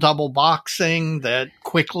special double boxing that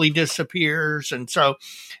quickly disappears. And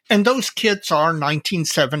those kits are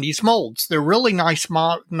 1970s molds. They're really nice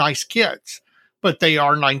kits, but they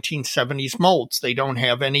are 1970s molds. They don't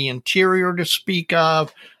have any interior to speak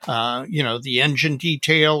of. The engine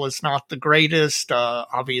detail is not the greatest.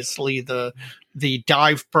 Obviously the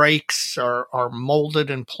dive brakes are molded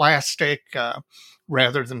in plastic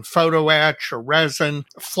rather than photo etch or resin.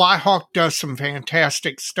 Flyhawk does some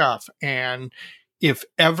fantastic stuff. And if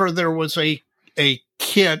ever there was a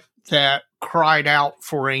kit that cried out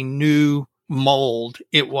for a new mold,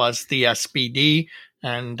 it was the SBD.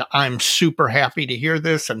 And I'm super happy to hear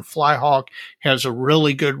this. And Flyhawk has a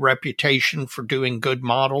really good reputation for doing good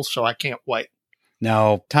models, so I can't wait.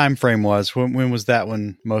 Now, time frame was, when was that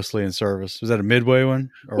one mostly in service? Was that a midway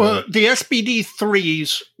one? Well, the SBD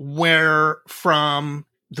 3s were from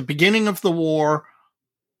the beginning of the war.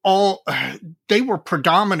 They were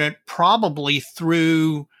predominant probably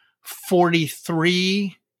through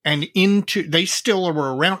 43 and into, they still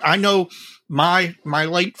were around. I know my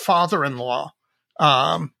late father-in-law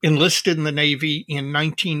enlisted in the Navy in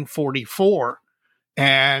 1944.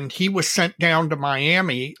 and he was sent down to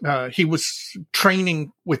Miami. He was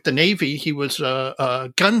training with the Navy. He was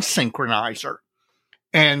a gun synchronizer,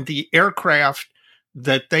 and the aircraft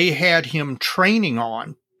that they had him training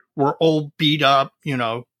on were old, beat up,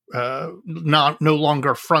 no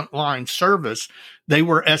longer frontline service. They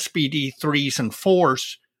were SBD 3s and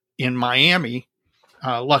 4s in Miami.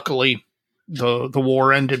 Luckily, the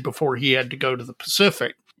war ended before he had to go to the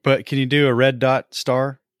Pacific. But can you do a red dot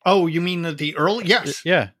star? Oh, you mean the early? Yes.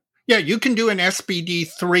 Yeah. Yeah, you can do an SBD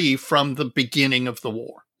 3 from the beginning of the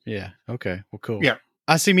war. Yeah. Okay. Well, cool. Yeah.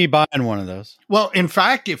 I see me buying one of those. Well, in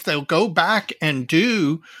fact, if they'll go back and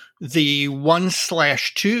do the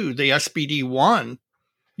 1/2, the SBD 1,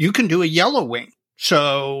 you can do a yellow wing.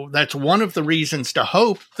 So that's one of the reasons to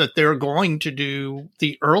hope that they're going to do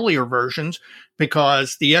the earlier versions,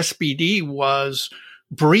 because the SBD was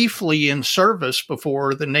briefly in service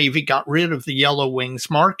before the Navy got rid of the yellow wings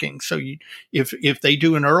marking. So if they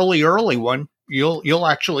do an early one, you'll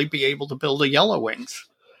actually be able to build a yellow wings.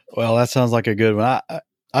 Well, that sounds like a good one.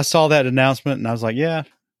 I saw that announcement and I was like, yeah,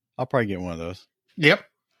 I'll probably get one of those. Yep.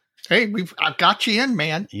 Hey, I've got you in,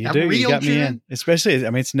 man. You got me in. Especially,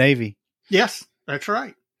 it's Navy. Yes, that's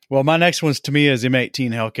right. Well, my next one's Tamiya's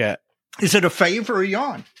M18 Hellcat. Is it a fave or a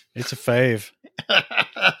yawn? It's a fave.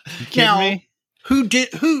 You kidding Now, me?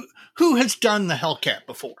 Who has done the Hellcat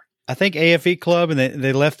before? I think AFE Club, and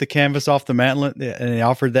they left the canvas off the mantlet, and they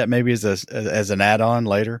offered that maybe as an add-on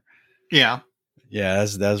later. Yeah. Yeah,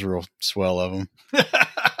 that's real swell of them.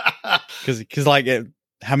 Because like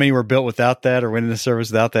how many were built without that or went into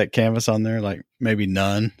service without that canvas on there? Like maybe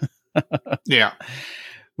none. Yeah.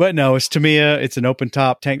 But no, it's Tamiya. It's an open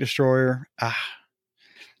top tank destroyer.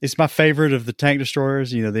 It's my favorite of the tank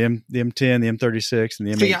destroyers. You know, the M10, the M36, and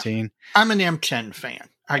the M18. See, I'm an M10 fan.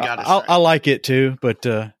 I gotta say, I like it too. But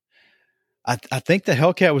I think the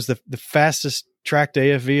Hellcat was the fastest tracked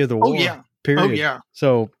AFV of the war. Oh yeah. Period. Oh yeah.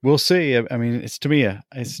 So we'll see. I mean, it's Tamiya.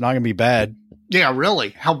 It's not going to be bad. Yeah,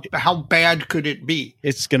 really. How bad could it be?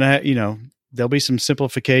 It's going to, there'll be some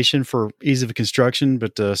simplification for ease of construction,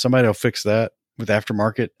 but somebody will fix that with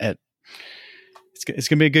aftermarket. It's going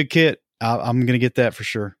to be a good kit. I'm going to get that for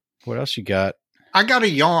sure. What else you got? I got a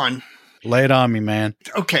yawn. Lay it on me, man.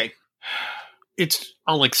 Okay.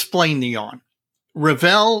 I'll explain the yawn.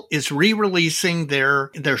 Revell is re-releasing their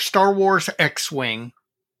Star Wars X-Wing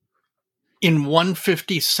in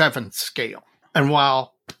 1/57th scale. And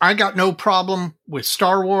while I got no problem with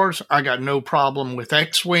Star Wars, I got no problem with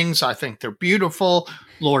X-Wings. I think they're beautiful.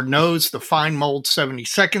 Lord knows the fine mold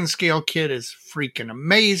 72nd scale kit is freaking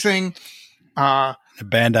amazing. The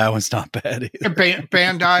Bandai one's not bad either.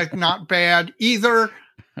 Bandai not bad either.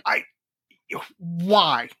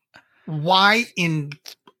 Why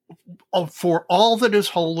for all that is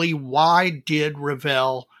holy, why did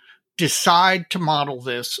Revell decide to model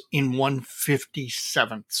this in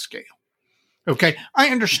 1/57th scale? Okay, I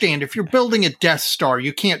understand if you're building a Death Star,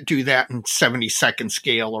 you can't do that in 72nd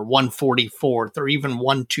scale or 1/44th or even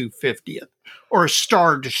 1/250th or a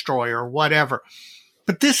Star Destroyer or whatever.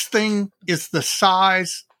 But this thing is the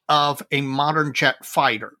size of a modern jet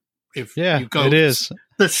fighter. If you go it is. From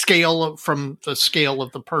the scale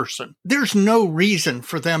of the person. There's no reason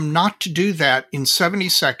for them not to do that in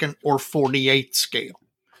 72nd or 48th scale.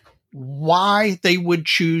 Why they would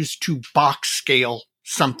choose to box scale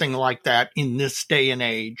something like that in this day and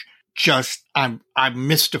age, I'm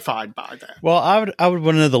mystified by that. Well, I would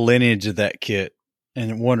want to know the lineage of that kit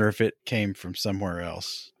and wonder if it came from somewhere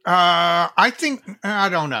else. I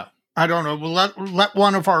don't know. We'll let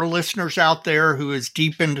one of our listeners out there who is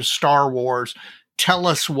deep into Star Wars tell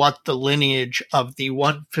us what the lineage of the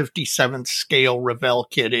 1/57th scale Revell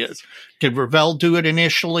kit is. Did Revell do it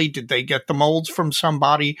initially? Did they get the molds from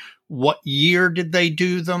somebody? What year did they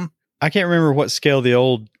do them? I can't remember what scale the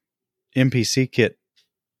old MPC kit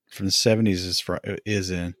from the 70s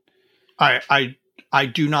is in. I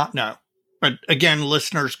do not know. But again,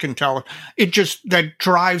 listeners can tell us. That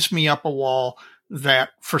drives me up a wall that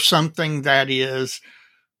for something that is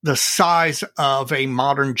the size of a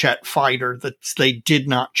modern jet fighter, that they did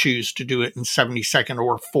not choose to do it in 72nd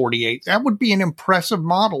or 48th. That would be an impressive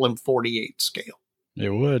model in 48th scale. It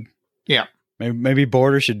would. Yeah. Maybe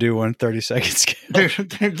Border should do 1/32nd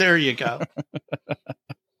scale. There you go.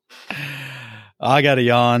 I got a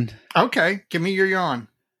yawn. Okay. Give me your yawn.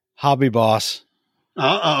 Hobby Boss.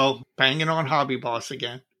 Uh-oh. Banging on Hobby Boss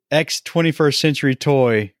again. X 21st Century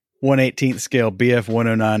Toy 1/18th scale BF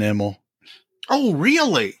 109 Emil. Oh,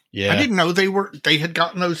 really? Yeah. I didn't know they had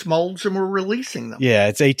gotten those molds and were releasing them. Yeah,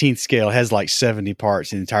 it's 18th scale. It has like 70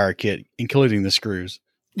 parts in the entire kit, including the screws.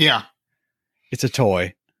 Yeah. It's a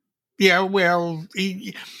toy. Yeah, well,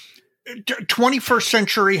 21st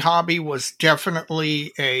century hobby was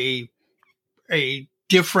definitely a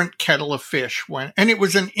different kettle of fish and it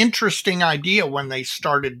was an interesting idea when they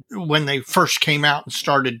first came out and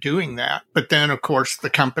started doing that. But then of course the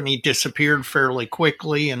company disappeared fairly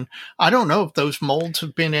quickly, and I don't know if those molds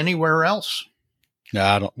have been anywhere else. No,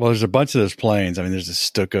 I don't. Well, there's a bunch of those planes. I mean, there's a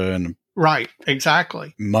Stuka and right,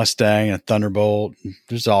 exactly, Mustang and a Thunderbolt.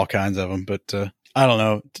 There's all kinds of them, but I don't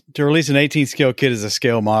know. To release an 18 scale kit as a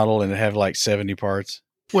scale model and have like 70 parts.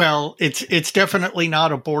 Well, it's definitely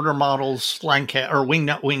not a Border Models Lancaster or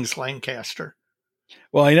Wingnut Wings Lancaster.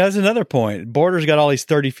 Well, that's another point. Border's got all these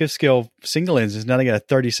 35th scale single engines. Now they got a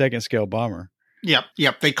 32nd scale bomber. Yep.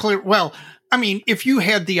 Well, I mean, if you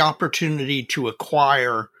had the opportunity to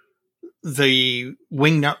acquire the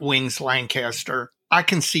Wingnut Wings Lancaster, I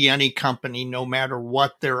can see any company, no matter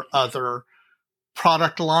what their other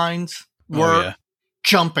product lines were,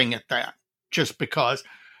 jumping at that, just because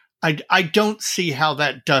I don't see how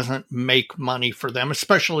that doesn't make money for them,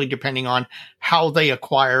 especially depending on how they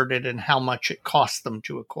acquired it and how much it cost them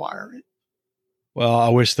to acquire it. Well, I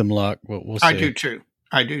wish them luck. We'll see. I do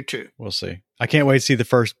too. We'll see. I can't wait to see the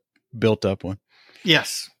first built up one.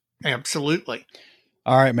 Yes, absolutely.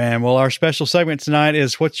 All right, man. Well, our special segment tonight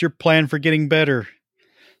is "What's your plan for getting better?"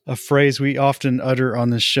 A phrase we often utter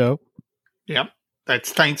on this show. Yep.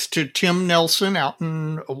 That's thanks to Tim Nelson out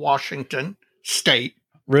in Washington State.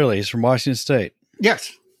 Really? He's from Washington State?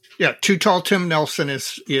 Yes. Yeah. Too Tall Tim Nelson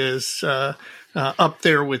is up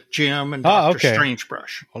there with Jim and Dr.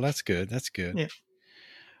 Strangebrush. Well, that's good. That's good. Yeah.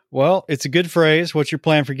 Well, it's a good phrase. What's your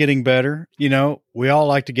plan for getting better? You know, we all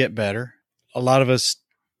like to get better. A lot of us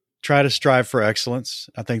try to strive for excellence.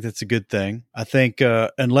 I think that's a good thing. I think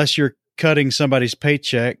unless you're cutting somebody's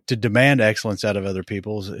paycheck to demand excellence out of other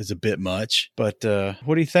people is a bit much. But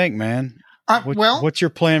what do you think, man? What's your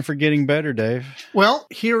plan for getting better, Dave? Well,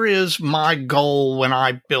 here is my goal when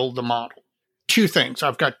I build a model. Two things.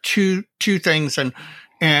 I've got two things,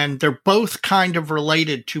 and they're both kind of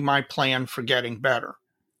related to my plan for getting better.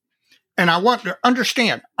 And I want to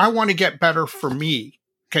understand, I want to get better for me.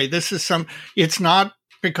 Okay, it's not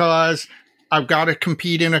because I've got to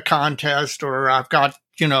compete in a contest or I've got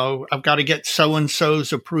to get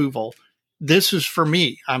so-and-so's approval. This is for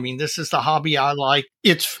me. I mean, this is the hobby I like.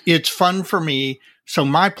 It's fun for me. So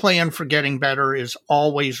my plan for getting better is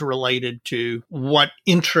always related to what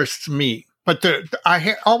interests me. But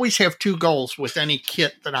I always have two goals with any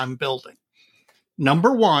kit that I'm building.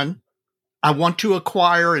 Number one, I want to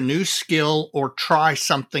acquire a new skill or try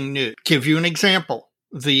something new. Give you an example.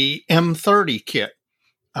 The M30 kit.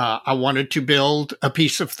 I wanted to build a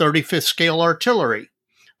piece of 35th scale artillery.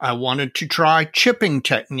 I wanted to try chipping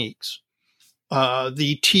techniques.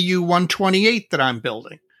 The TU-128 that I'm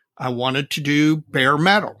building, I wanted to do bare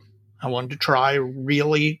metal. I wanted to try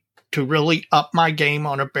really up my game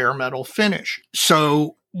on a bare metal finish.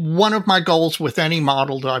 So one of my goals with any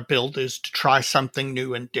model that I build is to try something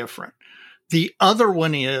new and different. The other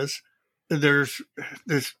one is there's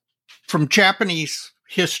from Japanese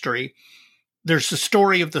history, there's the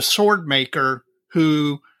story of the sword maker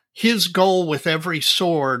who his goal with every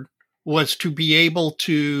sword was to be able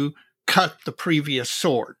to cut the previous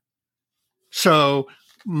sword. So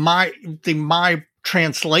my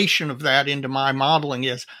translation of that into my modeling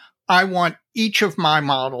is I want each of my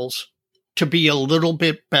models to be a little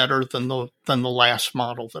bit better than the last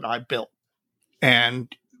model that I built.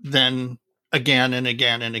 And then again and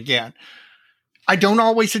again and again. I don't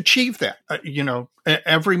always achieve that.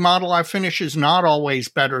 Every model I finish is not always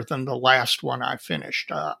better than the last one I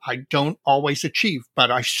finished. I don't always achieve,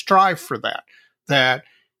 but I strive for that. That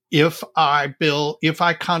if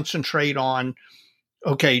I concentrate on,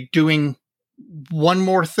 doing one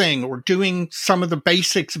more thing or doing some of the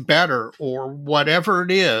basics better or whatever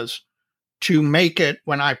it is to make it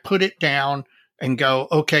when I put it down and go,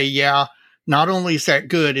 not only is that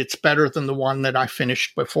good, it's better than the one that I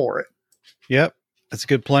finished before it. Yep. That's a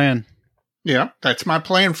good plan. Yeah. That's my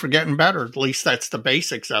plan for getting better. At least that's the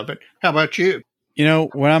basics of it. How about you?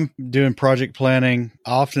 When I'm doing project planning,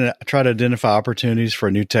 I often try to identify opportunities for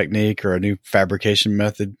a new technique or a new fabrication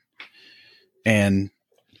method. And,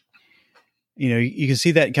 you can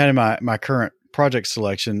see that kind of my current project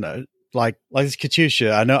selection, like this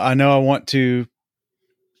Katyusha. I know I want to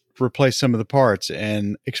replace some of the parts,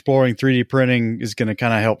 and exploring 3D printing is going to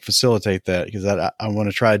kind of help facilitate that because I want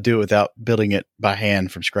to try to do it without building it by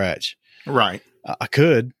hand from scratch. Right. I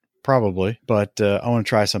could probably, but I want to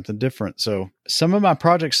try something different. So some of my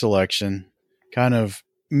project selection kind of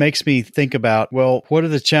makes me think about, well, what are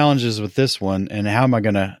the challenges with this one and how am I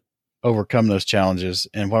going to overcome those challenges?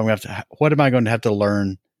 And what am I going to have to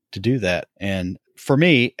learn to do that? And for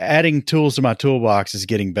me, adding tools to my toolbox is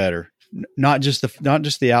getting better. Not just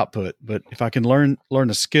the output, but if I can learn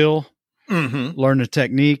a skill, learn a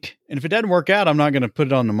technique, and if it doesn't work out, I'm not going to put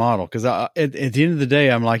it on the model, because at the end of the day,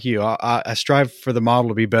 I'm like you. I strive for the model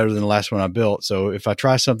to be better than the last one I built. So if I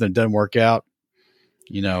try something that doesn't work out,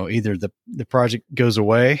 either the project goes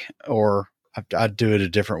away or I'd do it a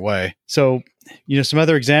different way. So, some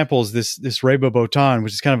other examples, this Raybo Botan,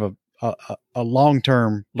 which is kind of a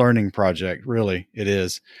long-term learning project. Really, it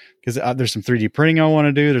is, because there's some 3D printing I want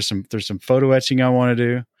to do. There's some photo etching I want to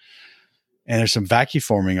do, and there's some vacuum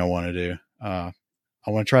forming I want to do. I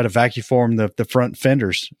want to try to vacuum form the front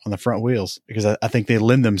fenders on the front wheels, because I think they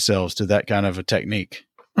lend themselves to that kind of a technique.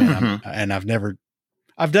 And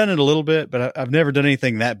I've done it a little bit, but I've never done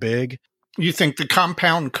anything that big. You think the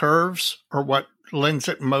compound curves are what lends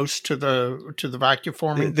it most to the vacuum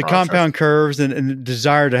forming? The compound curves and the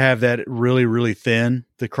desire to have that really, really thin,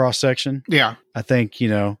 the cross section. Yeah. I think,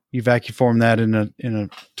 you vacuum form that in a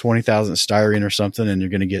 20,000 styrene or something, and you're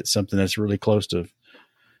going to get something that's really close to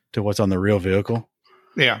what's on the real vehicle.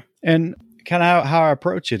 Yeah. And kind of how I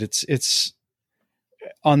approach it. It's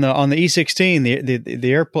on the E16,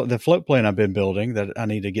 the float plane I've been building that I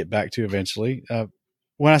need to get back to eventually.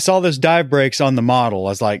 When I saw those dive brakes on the model,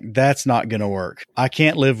 I was like, that's not going to work. I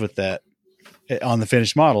can't live with that on the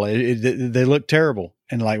finished model. They look terrible.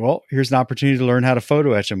 And like, well, here's an opportunity to learn how to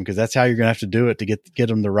photo etch them, because that's how you're going to have to do it to get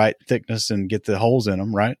them the right thickness and get the holes in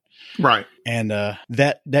them. Right. Right. And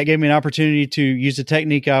that gave me an opportunity to use a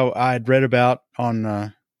technique I had read about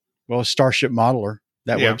on, Starship Modeler,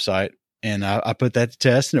 that website. And I put that to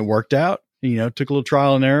test, and it worked out. Took a little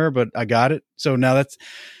trial and error, but I got it. So now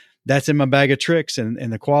that's in my bag of tricks,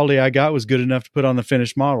 and the quality I got was good enough to put on the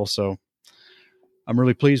finished model. So I'm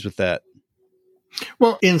really pleased with that.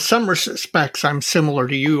 Well, in some respects, I'm similar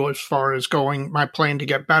to you as far as my plan to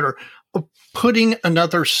get better, putting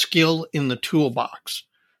another skill in the toolbox,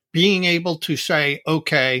 being able to say,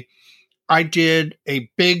 okay, I did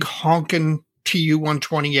a big honkin'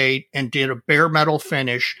 TU-128 and did a bare metal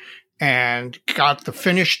finish and got the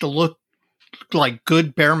finish to look like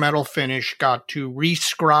good bare metal finish, got to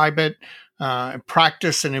rescribe it, and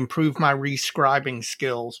practice and improve my rescribing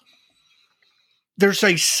skills. There's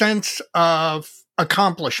a sense of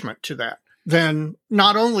accomplishment to that. Then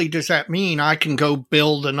not only does that mean I can go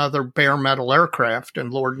build another bare metal aircraft,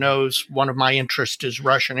 and Lord knows one of my interests is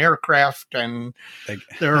Russian aircraft, and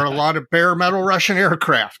there are a lot of bare metal Russian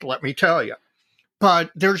aircraft, let me tell you.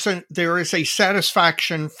 But there is a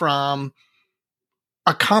satisfaction from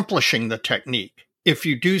accomplishing the technique. If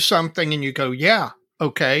you do something and you go, yeah,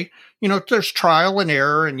 okay, there's trial and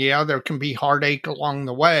error, and there can be heartache along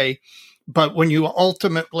the way. But when you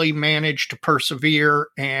ultimately manage to persevere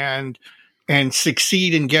and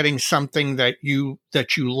succeed in getting something that you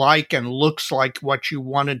like and looks like what you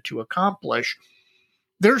wanted to accomplish,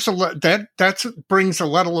 there's that brings a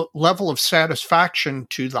level of satisfaction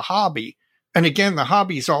to the hobby. And again, the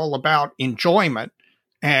hobby is all about enjoyment.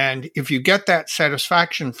 And if you get that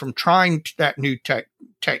satisfaction from trying that new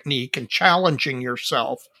technique and challenging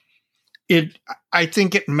yourself, I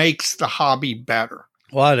think it makes the hobby better.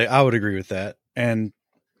 Well, I would agree with that. And,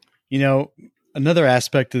 another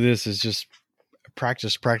aspect of this is just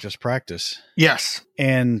practice. Yes.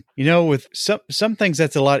 And, with some things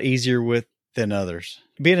that's a lot easier with than others.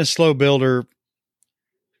 Being a slow builder,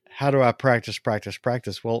 how do I practice?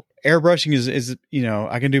 Well, airbrushing is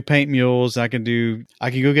I can do paint mules. I can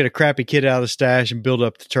go get a crappy kit out of the stash and build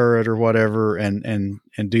up the turret or whatever, and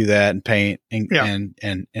do that and paint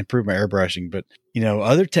and improve my airbrushing. But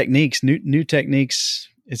other techniques, new techniques,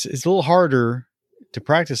 it's a little harder to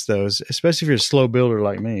practice those, especially if you're a slow builder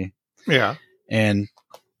like me. Yeah. And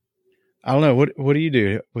I don't know, what do you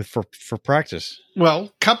do for practice?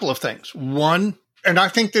 Well, couple of things. One, and I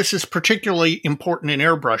think this is particularly important in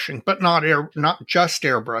airbrushing, but not just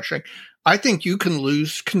airbrushing. I think you can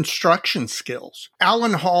lose construction skills.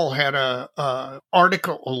 Alan Hall had a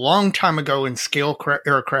article a long time ago in Scale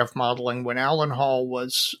Aircraft Modeling, when Alan Hall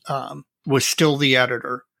was still the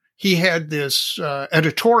editor. He had this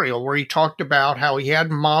editorial where he talked about how he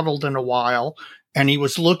hadn't modeled in a while, and he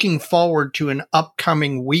was looking forward to an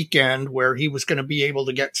upcoming weekend where he was going to be able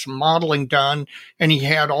to get some modeling done. And he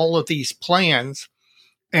had all of these plans,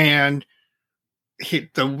 and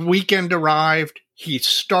the weekend arrived. He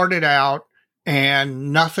started out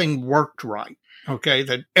and nothing worked right. Okay.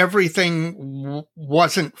 That everything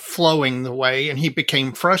wasn't flowing the way, and he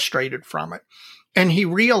became frustrated from it. And he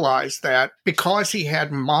realized that because he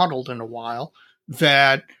hadn't modeled in a while,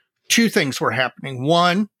 that two things were happening.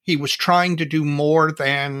 One, he was trying to do more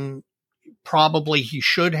than probably he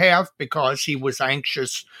should have, because he was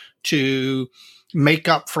anxious to make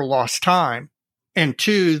up for lost time. And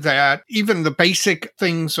two, that even the basic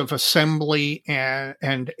things of assembly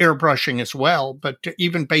and airbrushing as well, but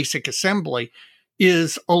even basic assembly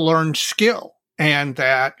is a learned skill. And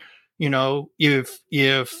that,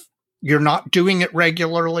 if you're not doing it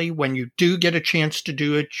regularly, when you do get a chance to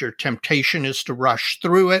do it, your temptation is to rush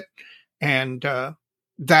through it. And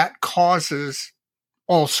that causes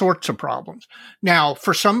all sorts of problems. Now,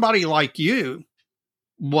 for somebody like you,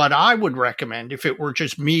 what I would recommend, if it were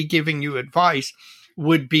just me giving you advice,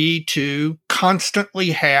 would be to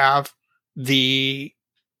constantly have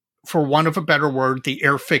for want of a better word, the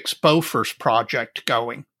Airfix Bofors project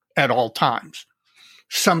going at all times.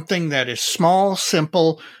 Something that is small,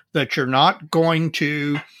 simple, that you're not going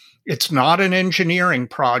to, it's not an engineering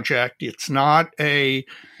project. It's not a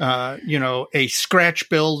scratch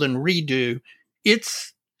build and redo.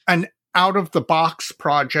 It's an out of the box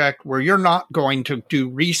project where you're not going to do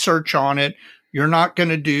research on it. You're not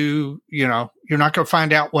going to you're not going to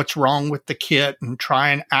find out what's wrong with the kit and try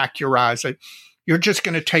and accurize it. You're just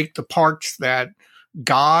going to take the parts that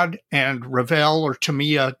God and Revell or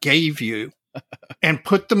Tamiya gave you and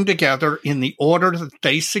put them together in the order that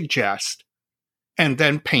they suggest, and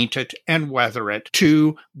then paint it and weather it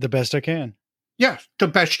to the best I can. Yeah, the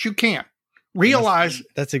best you can. Realize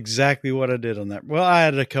that's exactly what I did on that. Well, I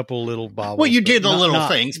had a couple little bobbles. Well, you did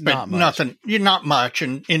things, but nothing. You're not much,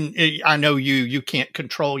 and I know you can't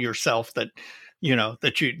control yourself. That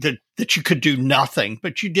that you could do nothing,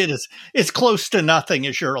 but you did as close to nothing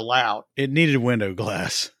as you're allowed. It needed window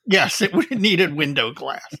glass. Yes, it needed window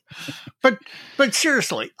glass. But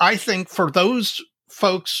seriously, I think for those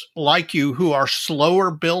folks like you who are slower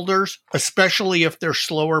builders, especially if their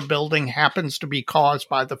slower building happens to be caused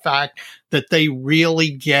by the fact that they really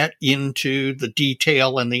get into the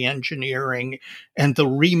detail and the engineering and the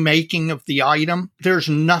remaking of the item, there's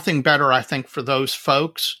nothing better, I think, for those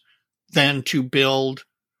folks than to build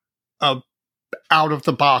a out of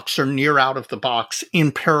the box or near out of the box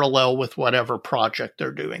in parallel with whatever project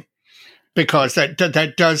they're doing. Because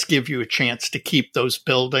that does give you a chance to keep those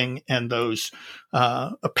building and those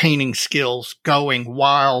painting skills going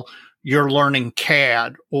while you're learning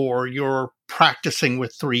CAD or you're practicing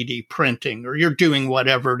with 3D printing or you're doing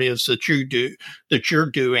whatever it is that you're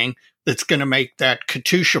doing that's going to make that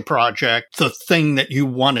Katusha project the thing that you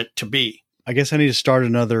want it to be. I guess I need to start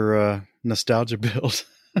another nostalgia build.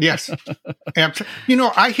 Yes.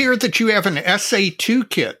 Absolutely. I hear that you have an SA2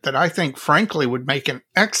 kit that I think, frankly, would make an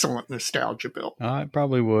excellent nostalgia build. I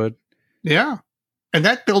probably would. Yeah. And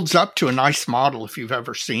that builds up to a nice model if you've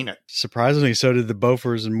ever seen it. Surprisingly, so did the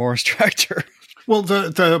Bofors and Morris tractor. Well,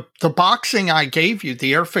 the boxing I gave you,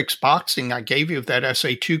 the Airfix boxing I gave you of that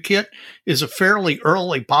SA2 kit is a fairly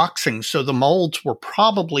early boxing, so the molds were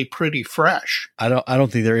probably pretty fresh. I don't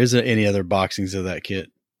think there is any other boxings of that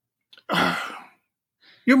kit.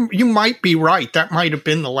 You might be right. That might have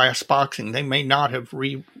been the last boxing. They may not have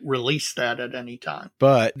re-released that at any time.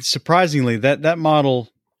 But surprisingly, that model,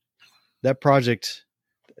 that project,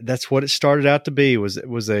 that's what it started out to be. Was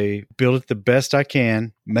a build it the best I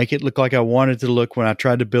can, make it look like I wanted to look when I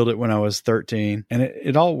tried to build it when I was 13, and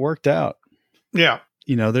it all worked out. Yeah.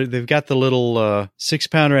 They've got the little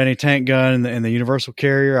 6-pounder anti-tank gun and the universal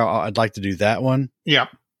carrier. I'd like to do that one. Yeah.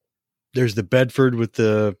 There's the Bedford with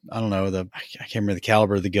the, I can't remember the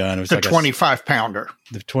caliber of the gun. It was the like 25 pounder.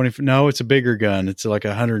 No, it's a bigger gun. It's like a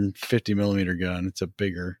 150 millimeter gun. It's a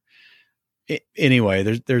bigger. Anyway,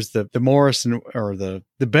 there's the Morris or the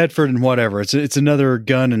Bedford and whatever. It's another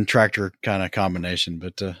gun and tractor kind of combination,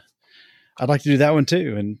 but I'd like to do that one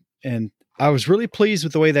too. And I was really pleased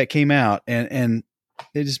with the way that came out, and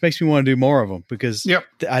it just makes me want to do more of them because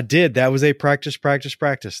I did. That was a practice.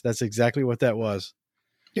 That's exactly what that was.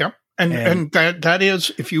 Yep. And that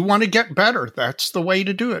is, if you want to get better, that's the way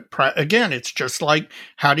to do it. Again, it's just like,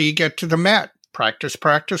 how do you get to the Met? Practice.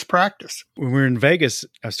 When we were in Vegas,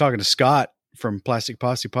 I was talking to Scott from Plastic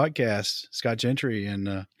Posse Podcast, Scott Gentry,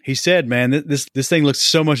 and he said, "Man, this thing looks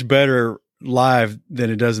so much better live than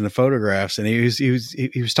it does in the photographs." And he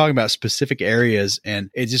was talking about specific areas, and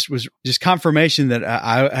it just was confirmation that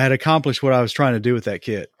I had accomplished what I was trying to do with that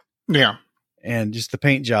kit. Yeah, and just the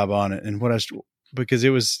paint job on it, and because it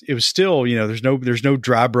was still, there's no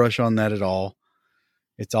dry brush on that at all.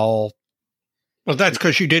 It's all. Well, that's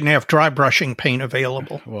because you didn't have dry brushing paint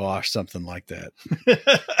available. Well, something like that.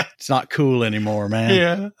 It's not cool anymore, man.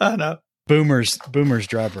 Yeah, I know. Boomer's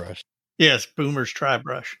dry brush. Yes, Boomer's dry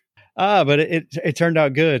brush. But it turned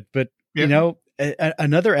out good. But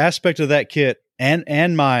another aspect of that kit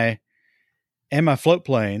and my float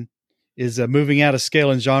plane is moving out of scale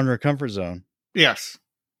and genre comfort zone. Yes.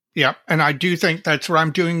 Yep. And I do think that's what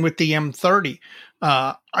I'm doing with the M30.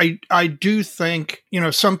 I do think,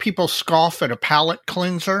 some people scoff at a palette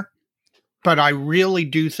cleanser, but I really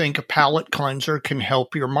do think a palette cleanser can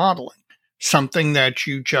help your modeling. Something that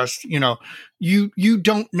you just, you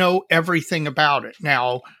don't know everything about it.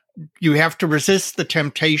 Now, you have to resist the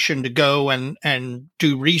temptation to go and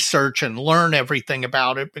do research and learn everything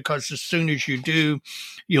about it, because as soon as you do,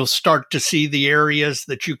 you'll start to see the areas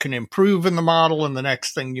that you can improve in the model. And the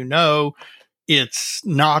next thing you know, it's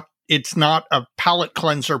not a palette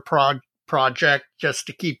cleanser project just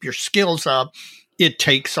to keep your skills up. It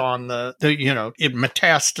takes on it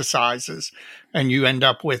metastasizes, and you end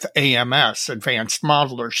up with AMS, advanced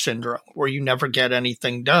modeler syndrome, where you never get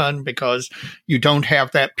anything done because you don't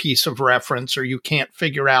have that piece of reference, or you can't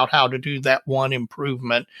figure out how to do that one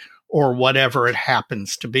improvement, or whatever it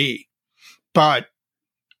happens to be. But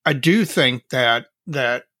I do think that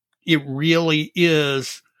it really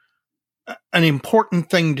is an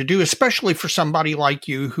important thing to do, especially for somebody like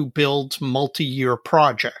you who builds multi-year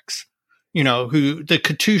projects. Who the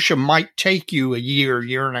Katusha might take you a year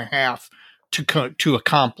and a half to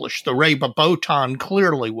accomplish. The Reba Botan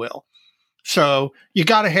clearly will. So you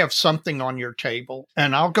got to have something on your table.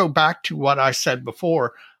 And I'll go back to what I said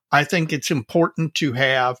before. I think it's important to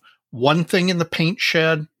have one thing in the paint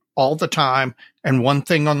shed all the time and one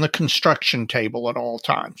thing on the construction table at all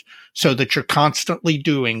times, so that you're constantly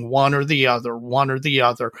doing one or the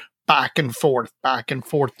other, back and forth,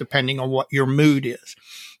 depending on what your mood is.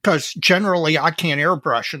 Because generally I can't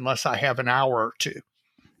airbrush unless I have an hour or two.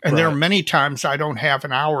 And There are many times I don't have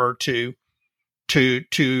an hour or two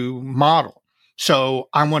to model. So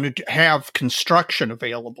I wanted to have construction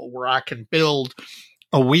available where I can build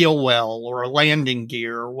a wheel well or a landing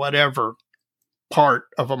gear or whatever part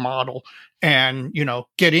of a model, and,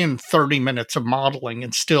 get in 30 minutes of modeling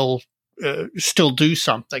and still do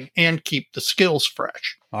something and keep the skills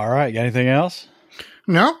fresh. All right. Got anything else?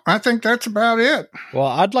 No, I think that's about it. Well,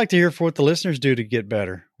 I'd like to hear what the listeners do to get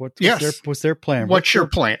better. What's their plan? What's your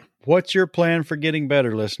plan? What's your plan for getting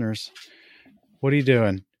better, listeners? What are you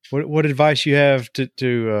doing? What advice you have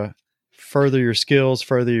to further your skills,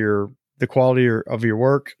 further the quality of your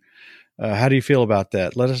work? How do you feel about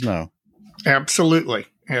that? Let us know. Absolutely.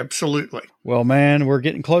 Well, man, we're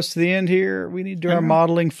getting close to the end here. We need to do our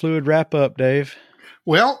modeling fluid wrap up, Dave.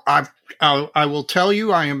 Well, I will tell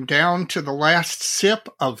you, I am down to the last sip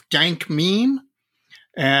of Dank Meme,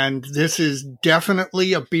 and this is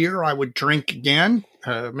definitely a beer I would drink again.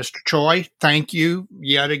 Mr. Choi, thank you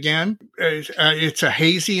yet again. It's a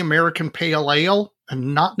hazy American pale ale,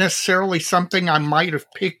 and not necessarily something I might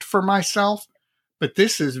have picked for myself, but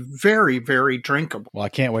this is very, very drinkable. Well, I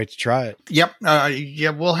can't wait to try it. Yep.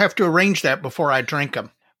 We'll have to arrange that before I drink them.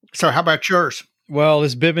 So how about yours? Well,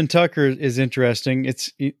 this Bibb and Tucker is interesting.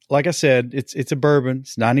 It's like I said, it's a bourbon.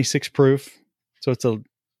 It's 96 proof. So it's a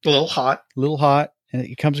little hot. And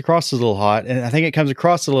it comes across as a little hot. And I think it comes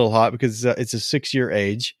across a little hot because it's a 6-year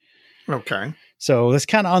age. Okay. So that's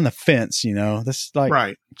kind of on the fence, That's like,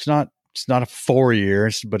 right. It's not a 4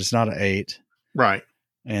 years, but it's not an 8. Right.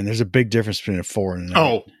 And there's a big difference between a 4 and an 8.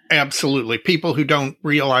 Oh, absolutely. People who don't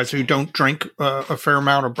drink a fair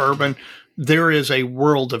amount of bourbon, there is a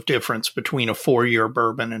world of difference between a 4-year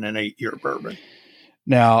bourbon and an 8-year bourbon.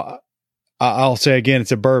 Now, I'll say again,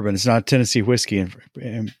 it's a bourbon. It's not a Tennessee whiskey.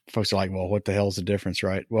 And folks are like, well, what the hell is the difference,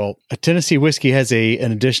 right? Well, a Tennessee whiskey has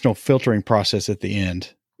an additional filtering process at the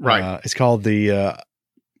end. Right. It's called the,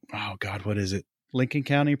 what is it? Lincoln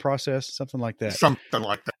County process, something like that. Something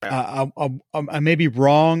like that. I may be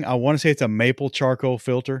wrong. I want to say it's a maple charcoal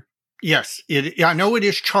filter. Yes, I know it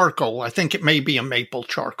is charcoal. I think it may be a maple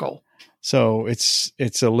charcoal. So it's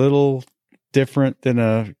a little different than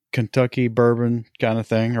a Kentucky bourbon kind of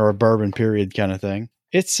thing, or a bourbon period kind of thing.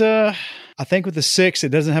 It's I think with the 6, it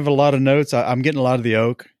doesn't have a lot of notes. I'm getting a lot of the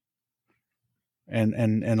oak and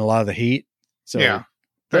a lot of the heat. So yeah,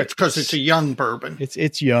 that's because it's a young bourbon.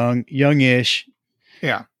 It's youngish.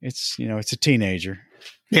 Yeah. It's a teenager.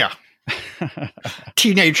 Yeah.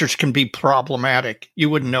 Teenagers can be problematic. You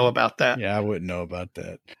wouldn't know about that. Yeah, I wouldn't know about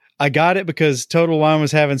that. I got it because Total Wine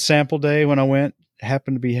was having sample day when I went.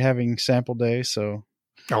 Happened to be having sample day, so.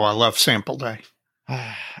 Oh, I love sample day.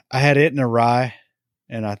 I had it in a rye,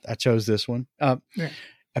 and I chose this one. A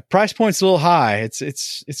price point's a little high.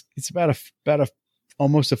 It's about a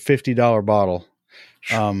almost a $50 bottle.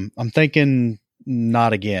 I'm thinking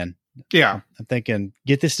not again. Yeah. I'm thinking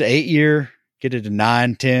get this to 8-year, get it to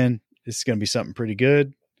 9, 10. This is going to be something pretty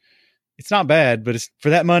good. It's not bad, but it's for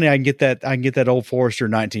that money. I can get that Old Forester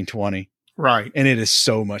 1920. Right. And it is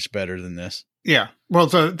so much better than this. Yeah. Well,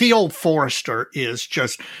 the Old Forester is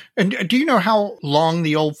just, and do you know how long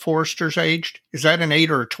the Old Forester's aged? Is that an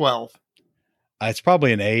 8 or a 12? It's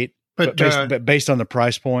probably an 8, But, but based on the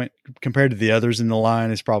price point compared to the others in the line,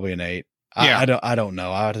 it's probably an 8. Yeah. I don't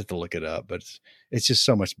know. I'd have to look it up, but it's just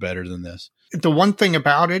so much better than this. The one thing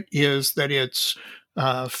about it is that it's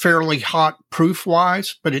fairly hot proof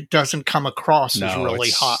wise, but it doesn't come across as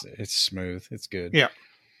really hot. It's smooth. It's good. Yeah.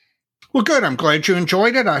 Well, good. I'm glad you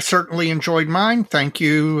enjoyed it. I certainly enjoyed mine. Thank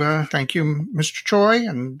you, Mr. Choi,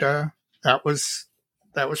 and that was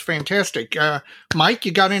fantastic. Mike,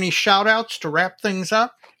 you got any shout outs to wrap things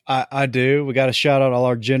up? I do. We got to shout out all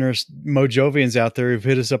our generous Mojovians out there who've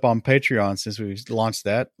hit us up on Patreon since we launched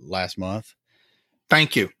that last month.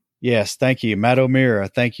 Thank you. Yes, thank you, Matt O'Meara.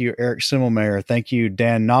 Thank you, Eric Simmelmayer. Thank you,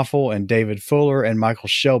 Dan Knopfel and David Fuller and Michael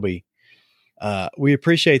Shelby. We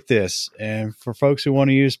appreciate this. And for folks who want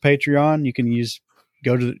to use Patreon, you can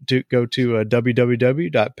go to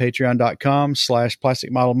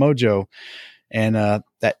www.patreon.com/plasticmodelmojo. And that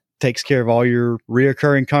takes care of all your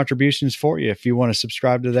reoccurring contributions for you. If you want to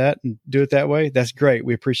subscribe to that and do it that way, that's great.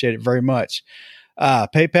 We appreciate it very much.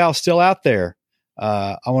 PayPal's still out there.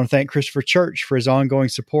 I want to thank Christopher Church for his ongoing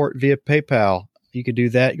support via PayPal. You can do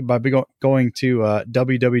that by going to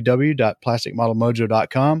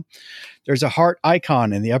www.plasticmodelmojo.com. There's a heart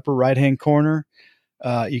icon in the upper right-hand corner.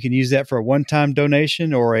 You can use that for a one-time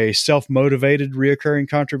donation or a self-motivated reoccurring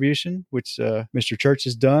contribution, which Mr. Church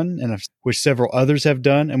has done and which several others have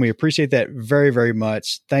done. And we appreciate that very, very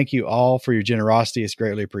much. Thank you all for your generosity. It's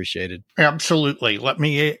greatly appreciated. Absolutely. Let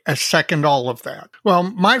me second all of that. Well,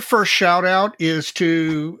 my first shout out is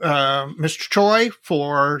to Mr. Choi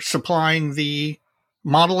for supplying the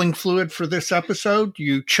modeling fluid for this episode.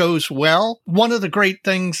 You chose well. One of the great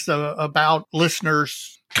things about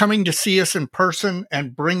listeners coming to see us in person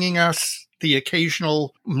and bringing us the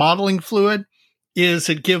occasional modeling fluid is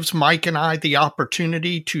it gives Mike and I the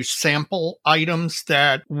opportunity to sample items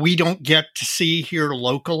that we don't get to see here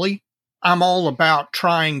locally. I'm all about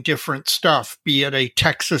trying different stuff, be it a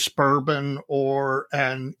Texas bourbon or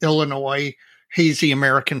an Illinois hazy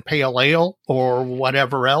American pale ale or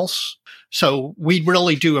whatever else. So we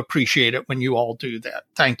really do appreciate it when you all do that.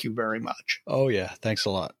 Thank you very much. Oh, yeah. Thanks a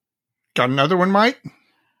lot. Got another one, Mike?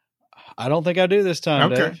 I don't think I do this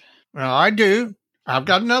time, Okay. Dave. Well, I do. I've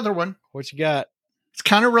got another one. What you got? It's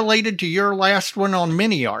kind of related to your last one on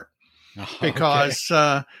mini art because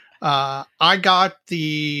I got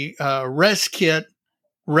the Res Kit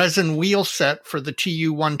resin wheel set for the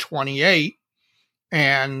TU-128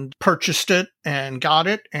 and purchased it and got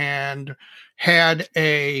it and had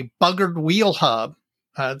a buggered wheel hub.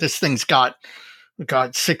 This thing's got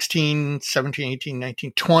 16, 17, 18,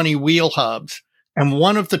 19, 20 wheel hubs. And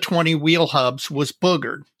one of the 20 wheel hubs was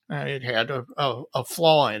boogered. It had a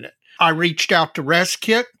flaw in it. I reached out to Res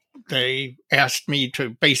Kit. They asked me to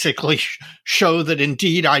basically show that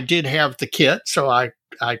indeed I did have the kit. So I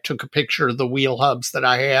took a picture of the wheel hubs that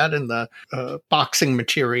I had and the boxing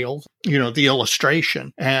material, the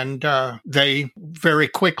illustration. And they very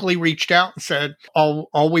quickly reached out and said,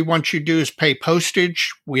 all we want you to do is pay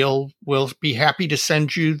postage. We'll be happy to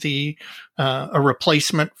send you a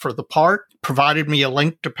replacement for the part. Provided me a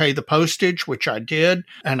link to pay the postage, which I did.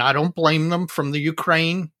 And I don't blame them from the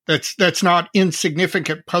Ukraine. That's not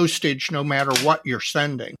insignificant postage, no matter what you're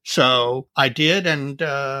sending. So I did. And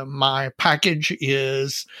my package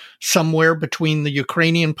is somewhere between the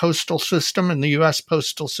Ukrainian postal system and the U.S.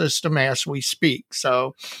 postal system as we speak.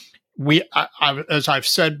 So as I've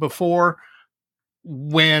said before,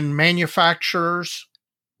 when manufacturers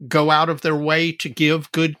go out of their way to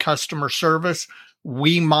give good customer service,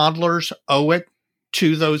 we modelers owe it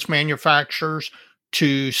to those manufacturers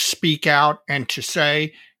to speak out and to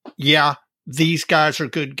say, yeah, these guys are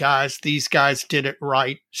good guys. These guys did it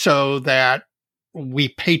right, so that we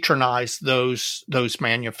patronize those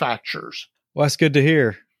manufacturers. Well, that's good to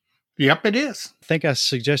hear. Yep, it is. I think I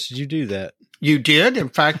suggested you do that. You did. In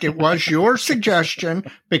fact, it was your suggestion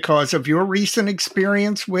because of your recent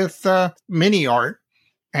experience with mini art.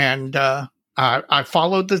 And I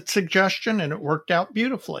followed the suggestion and it worked out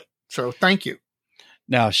beautifully. So thank you.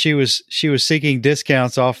 Now, she was seeking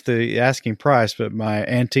discounts off the asking price, but my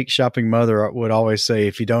antique shopping mother would always say,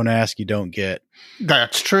 if you don't ask, you don't get.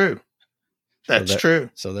 That's true. That's true.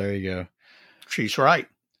 So there you go. She's right.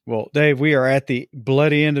 Well, Dave, we are at the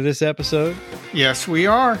bloody end of this episode. Yes, we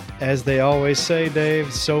are. As they always say,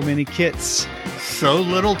 Dave, so many kits. So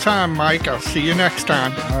little time, Mike. I'll see you next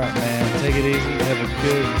time. All right, man. Take it easy. Have a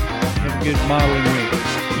good modeling week.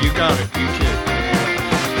 You got it. You